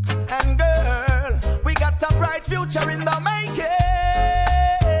 And girl, we got a bright future in the making.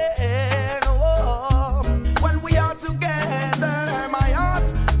 Oh, when we are together, my heart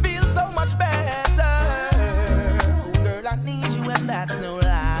feels so much better. Oh, girl, I need you and that's no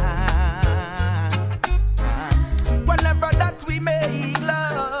lie. Whenever that we make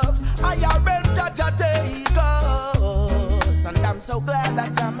love, I arrange Jaja take us, and I'm so glad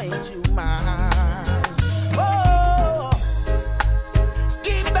that I made you mine. Oh,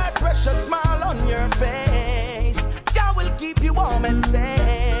 keep that precious smile on your face. Jah will keep you warm and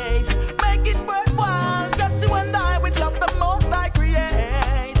safe. Make it worthwhile, just you and I with love the most I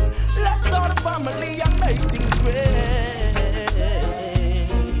create. Let's start a family and make things great.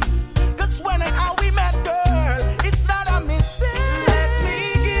 'Cause when and how we met, girl, it's not a mistake. Let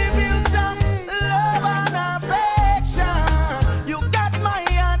me give you some love and affection. You got my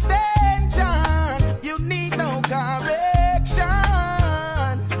attention. You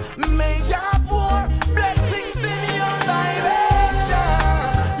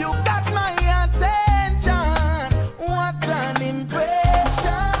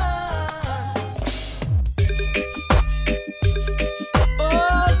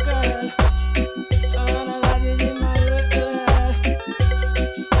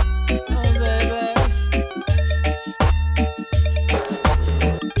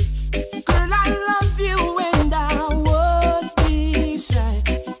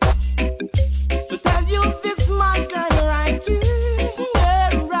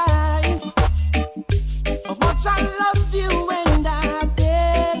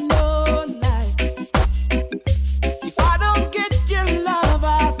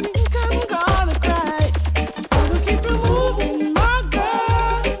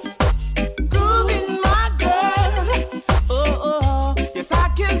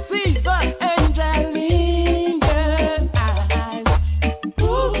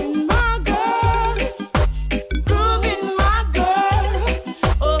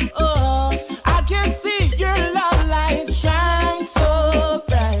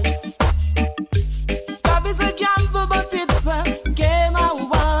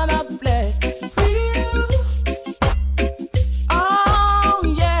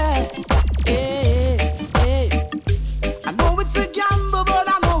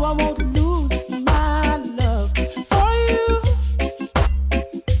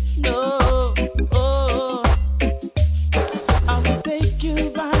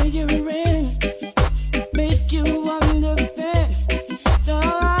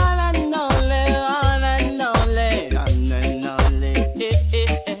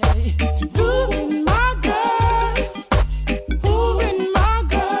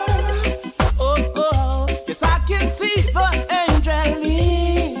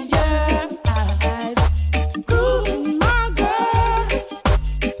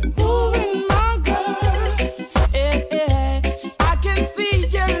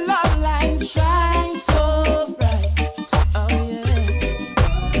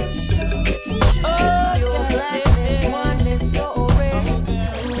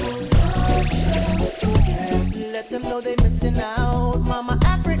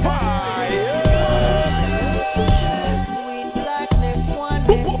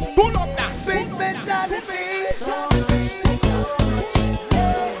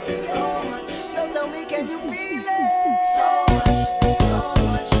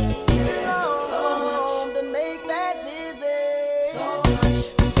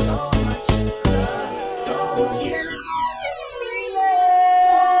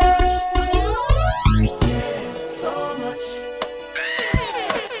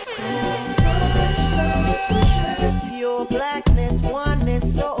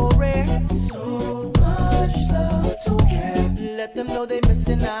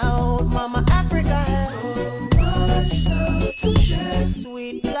missing out. Mama Africa has so much love to share.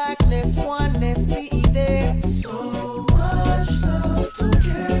 Sweet blackness, oneness, be there. So much love to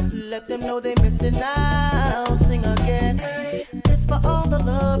care. Let them know they missing out. Sing again. This for all the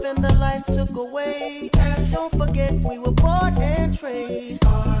love and the life took away. Don't forget we were bought and traded,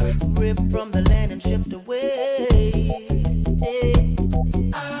 ripped from the land and shipped away.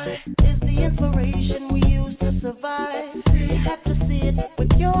 I is the inspiration we use to survive. You have to see it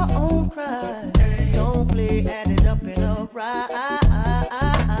with your own cries. Don't play, add it up and alright.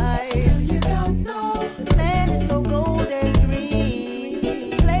 Still you don't know the land is so gold and green.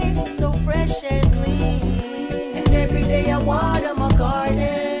 The place is so fresh and clean. And every day I water my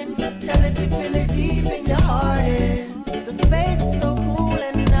garden. Tell if you feel it deep in your heart. And the space is so cool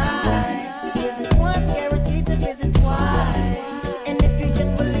and nice. Visit once, guaranteed to visit twice. And if you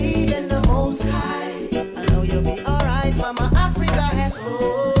just believe in the Most High, I know you'll be alright. Mama Africa has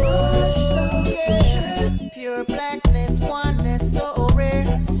so much love, yeah. Pure blackness, oneness, so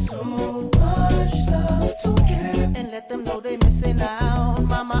rare. So much love to care. And let them know they missing out.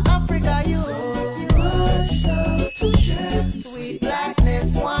 Mama Africa, you so much love to share. Sweet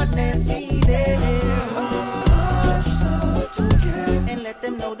blackness, oneness, be there. So much love to care. And let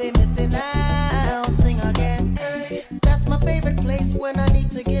them know they missing out. Sing again. That's my favorite place when I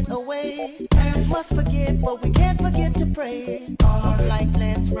need to get away. Must forget, but we can't forget to pray. Our flight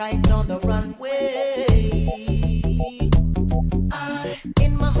lands right on the runway. I'm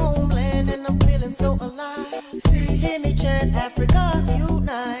in my homeland and I'm feeling so alive. Hear me chant, Africa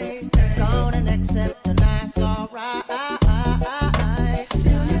unite. Gone and accept the nice, alright.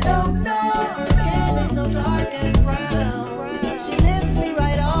 Still you don't know, her skin is so dark and brown. She lifts me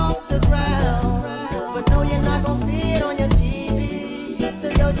right off the ground. But no, you're not gonna see it on your TV. So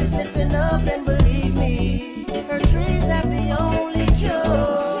yo, just listen up and believe me. Her trees have the only cure.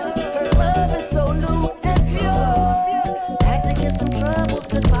 Her love is so new and pure. Had to kiss some troubles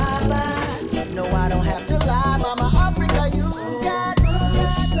goodbye bye. No, I don't have to lie. Mama Africa, you got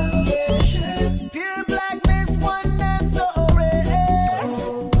yeah. Pure blackness, oneness, so rare.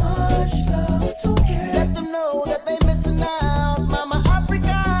 So much love to care. Let them know that they missing out. Mama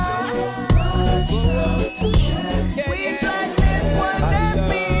Africa, so much love to share. Sweet blackness, oneness,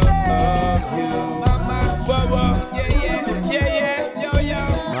 be there.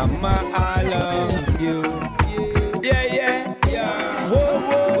 Mama, I love you. Yeah, yeah, yeah. Whoa,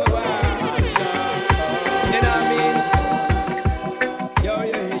 whoa, whoa, you know what I mean? Yo,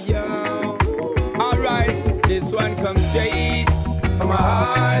 yo, yo. Alright, this one comes straight from my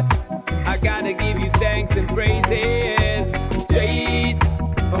heart. I gotta give you thanks and praises. Straight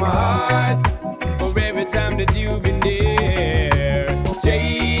from my heart. For every time that you've been there.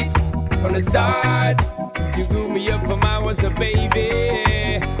 Straight from the start. You grew me up from I was a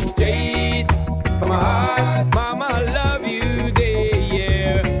baby. Straight from my heart. Mama, I love you there,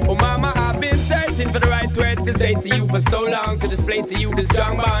 yeah. Oh, mama, I've been searching for the right words to say to you for so long. To display to you the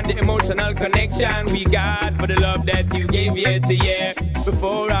strong bond, the emotional connection we got for the love that you gave year to year.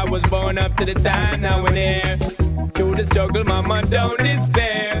 Before I was born up to the time now and here. Through the struggle, mama, don't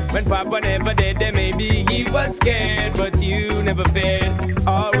despair. When papa never did, then maybe he was scared. But you never failed,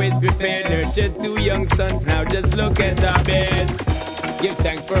 always prepared. Nurtured two young sons, now just look at our beds. Give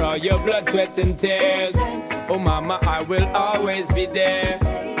thanks for all your blood, sweat, and tears. Oh, mama, I will always be there.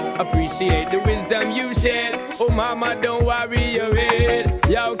 Appreciate the wisdom you shared. Oh, mama, don't worry your head.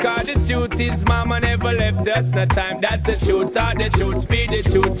 Yo, cause the truth is, mama never left us. No time, that's the truth. Taught the truth, speak the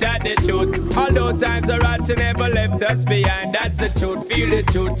truth, chat the truth. Although times are hard, she never left us behind. That's the truth, feel the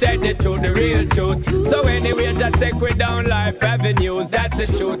truth, check the truth, the real truth. So anyway, just take we down life avenues. That's the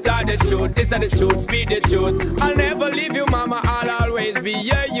truth, taught the truth. This is the truth, speak the truth. I'll never leave you, mama, I'll always be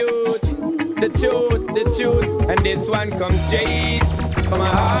your youth. The truth, and this one comes straight from my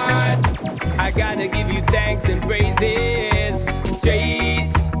heart. I gotta give you thanks and praises.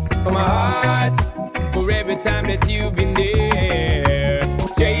 Straight from my heart. For every time that you've been there.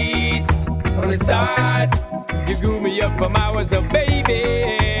 Straight from the start. You grew me up from I was a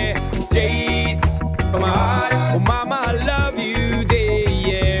baby. Straight from my heart. Oh, mama, I love you there,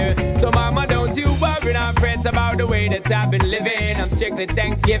 yeah. So, mama, don't you worry, I'm friends about the way that I've been living. I'm strictly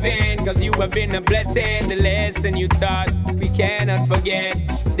Thanksgiving, cause you have been a blessing. The lesson you taught, we cannot forget.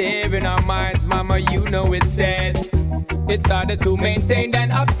 There in our minds, mama, you know it's said. It's harder to maintain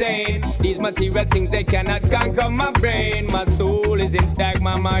than obtain. These material things, they cannot conquer my brain. My soul is intact,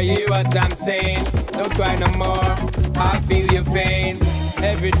 mama, hear what I'm saying. Don't cry no more, I feel your pain.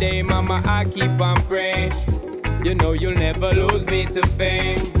 Every day, mama, I keep on praying. You know you'll never lose me to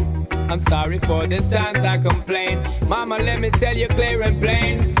fame. I'm sorry for the times I complain. Mama, let me tell you clear and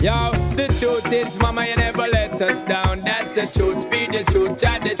plain. Yo, the truth is, mama, you never let us down. That's the truth, speak the truth,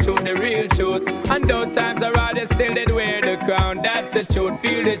 chat the truth, the real truth. And though times are hard, still did wear the crown. That's the truth,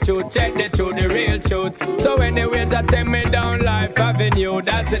 feel the truth, check the truth, the real truth. So anyway, just take me down life avenue.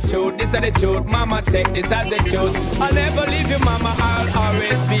 That's the truth, this is the truth. Mama, take this as the truth. I'll never leave you, mama, I'll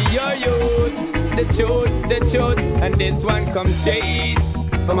always be your youth. The truth, and this one comes straight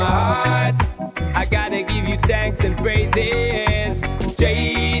from my heart. I gotta give you thanks and praises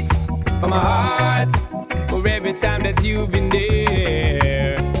straight from my heart for every time that you've been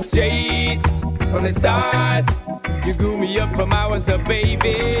there. Straight from the start, you grew me up from I was a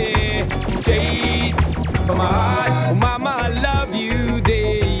baby. Straight from my heart, oh mama, I love you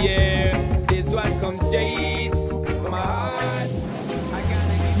there. Yeah. This one comes straight from my heart.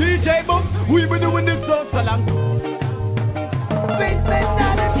 DJ Boom, we been doing this so long.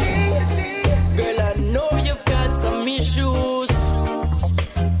 Girl, I know you've got some issues.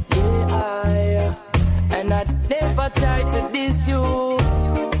 Yeah, and I never tried to diss you. No.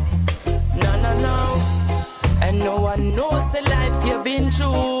 And no one knows the life you've been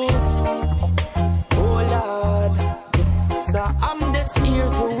through. Oh Lord, so I'm just here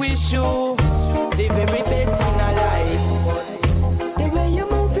to wish you the very best in our life. The way you're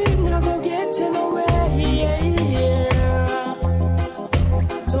moving, I go get you nowhere. Yeah.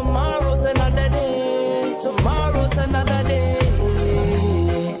 Tomorrow's another day. Tomorrow's another day.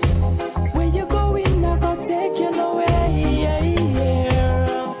 Where you going, I go take you nowhere.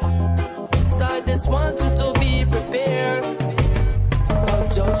 Yeah. So I just want you to be prepared.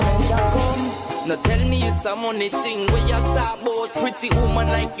 Cause judgment shall come. Now tell me it's a money thing. Where you talk about pretty woman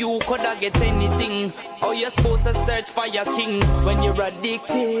like you coulda get anything. How you supposed to search for your king when you're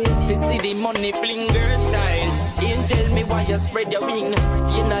addicted to see the money fling, girl child. Angel me why you spread your wing.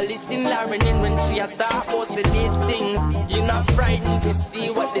 You not listen Lauren in when she attack about say this thing. You not frightened to see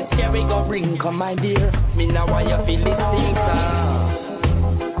what this scary go bring. Come my dear, me now why you feel this thing, sir.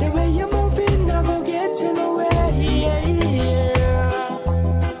 The way you moving, I go get you nowhere. Yeah.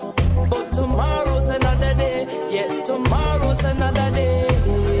 But tomorrow's another day. Yeah, tomorrow's another day.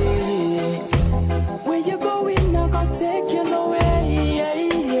 Where you going, I go take you nowhere.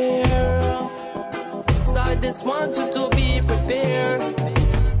 So I just want you to be prepared.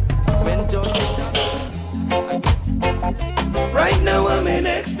 When right now I'm in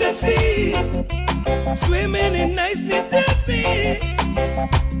ecstasy, swimming in niceness to see.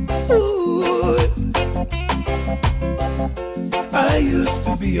 Ooh. I used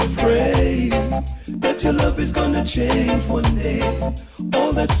to be afraid that your love is gonna change one day.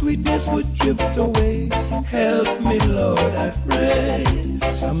 All that sweetness would drift away. Help me, Lord, I pray.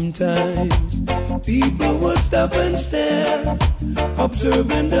 Sometimes people would stop and stare,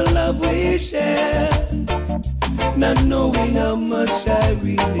 observing the love we share, not knowing how much I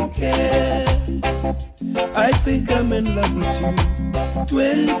really care. I think I'm in love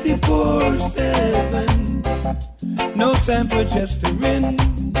with you 24/7. No time for gesturing,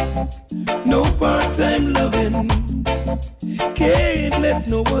 no part-time loving. Can't let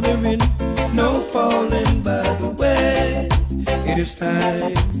no other in, no falling by the way. It is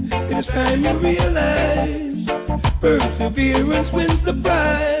time you realize perseverance wins the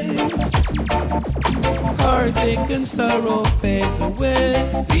prize. Heartache and sorrow fades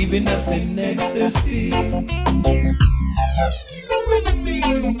away, leaving us in ecstasy. Just you and me,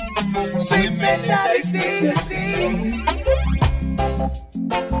 sweet ecstasy.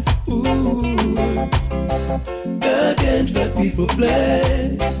 Ooh, the games that people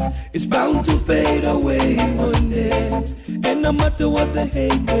play is bound to fade away one day. And no matter what the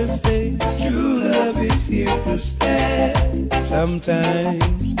haters say, true love is here to stay.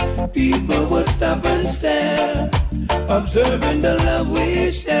 Sometimes people will stop and stare, observing the love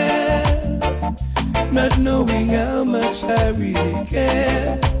we share, not knowing how much I really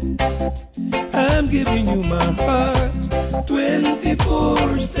care. I'm giving you my heart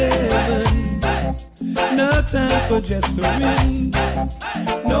 24/7. No time for gesturing,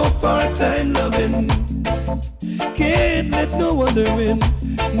 no part-time loving. Can't let no other in,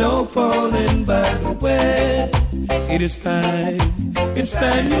 no falling by the way. It is time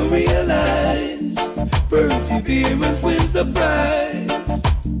you realize perseverance wins the prize.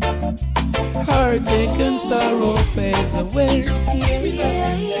 Heartache and sorrow fades away.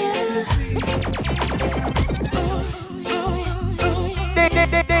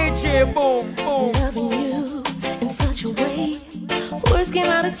 DJ Boom Boom. Loving you in such a way, words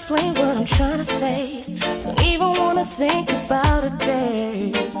cannot explain what I'm trying to say. Don't even wanna think about a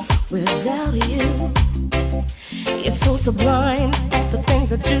day without you. You're so sublime at the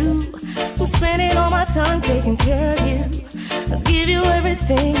things I do. I'm spending all my time taking care of you. I'll give you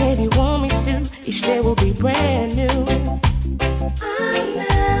everything if you want me to. Each day will be brand new. I'm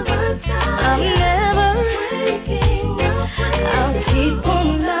never tired. I'm never waking up. I'll keep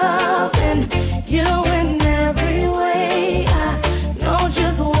on loving you in every way. I know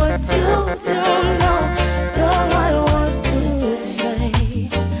just what to do. Know the right words to say.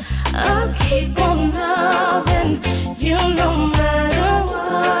 I'll keep on loving you no matter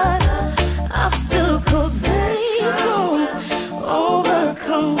what. Obstacles they gon'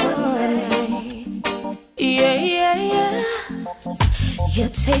 overcome me. Yeah. You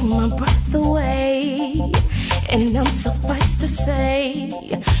take my breath away, and I'm suffice to say,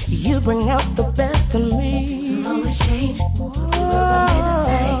 you bring out the best in me. So always change.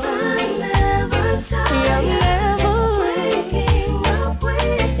 I'm never tired. I'm never waking up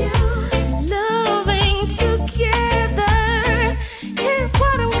with you. Loving together is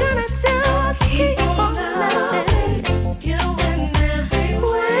what I'm gonna do. I'll keep on loving you in every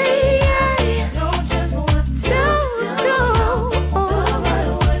way. I know just what to do.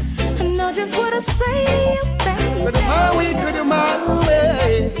 I know just what to say to you, baby. But my way, could my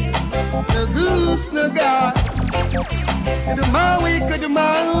way. No goose, no God. Could my way, could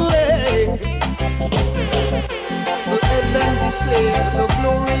my way. The heaven declare the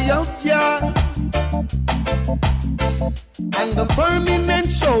glory of Jah, and the firmament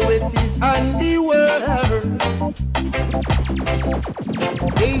show it is handiwork.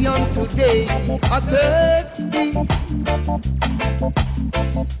 Day unto day, a third speak.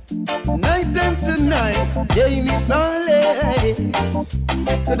 Night unto night, gain is knowledge.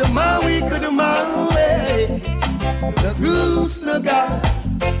 To the Maui, to the Maui, the goose, no God.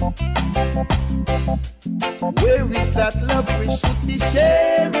 Where is that love we should be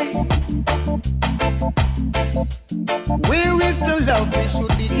sharing? Where is the love we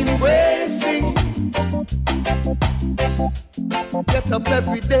should be embracing? Get up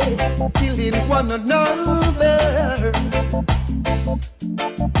every day, killing one another.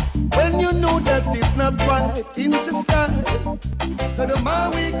 When you know that it's not right in your side. To the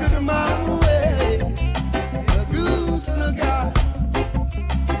Maui, to the Maui, the goose, the God.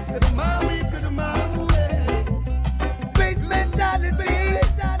 To the Maui, to the Maui. Bassmentality.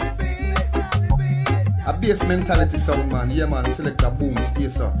 A Bassmentality sound, man. Yeah, man. Select a boom, stay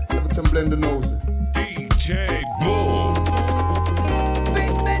so. Every time blend the nose. DJ Boom.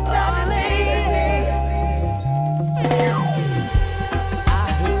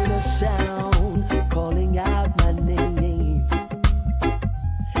 I heard a sound calling out my name.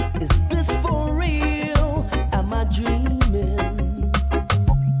 Is this for real? Am I dreaming?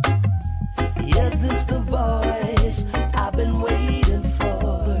 Is this the voice I've been waiting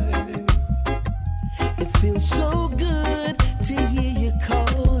for? It feels so good to hear you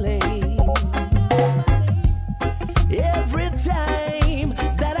calling. Every time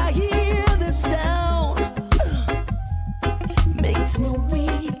that I hear this sound, makes me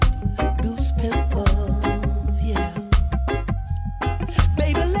weak, goose pimples, yeah.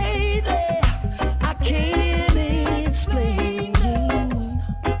 Baby, lately I can't explain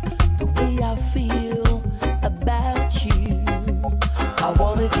the way I feel about you. I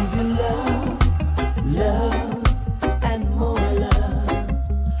wanna give you love, love, and more love.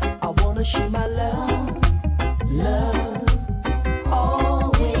 I wanna share my love, love,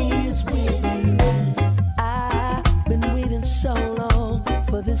 always with you. I've been waiting so long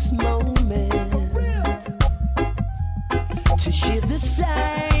for this moment to share this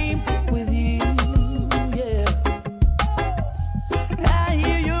time with you, yeah. I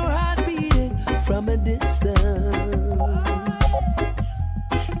hear your heart beating from a distance.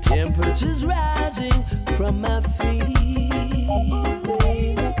 Temperatures rising from my feet.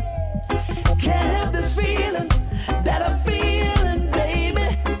 Can't help this feeling that I'm feeling,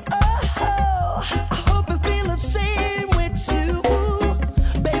 baby. Oh, I hope you feel the same way too,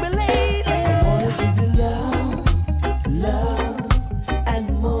 baby. Lately, I wanna give you love, love, and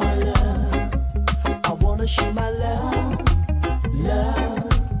more love. I wanna share my love, love,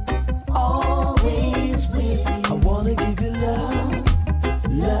 always with you. I wanna give you love,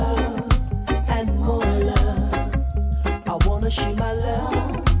 love, and more love. I wanna share my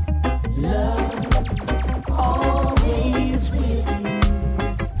love, love, always with you.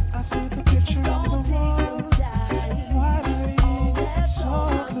 I see the picture on the wall. Finally, so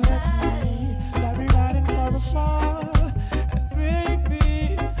glittering, like we're riding for a fall. And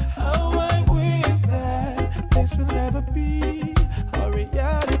baby, how I wish that this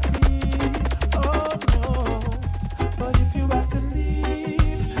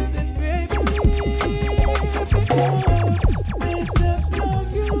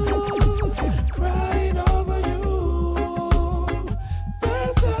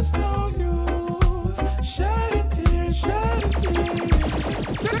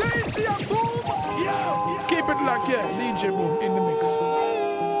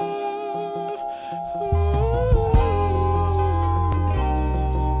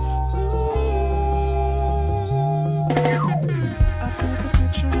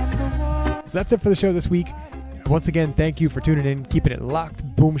So that's it for the show this week. Once again, thank you for tuning in, keeping it locked.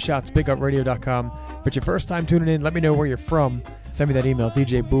 BoomShotsBigUpRadio.com. If it's your first time tuning in, let me know where you're from. Send me that email,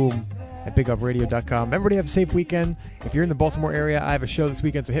 djboom@bigupradio.com. Everybody have a safe weekend. If you're in the Baltimore area, I have a show this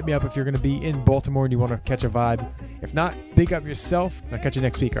weekend, so hit me up if you're going to be in Baltimore and you want to catch a vibe. If not, big up yourself. I'll catch you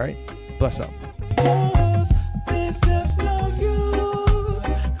next week, all right? Bless up. It's just like you.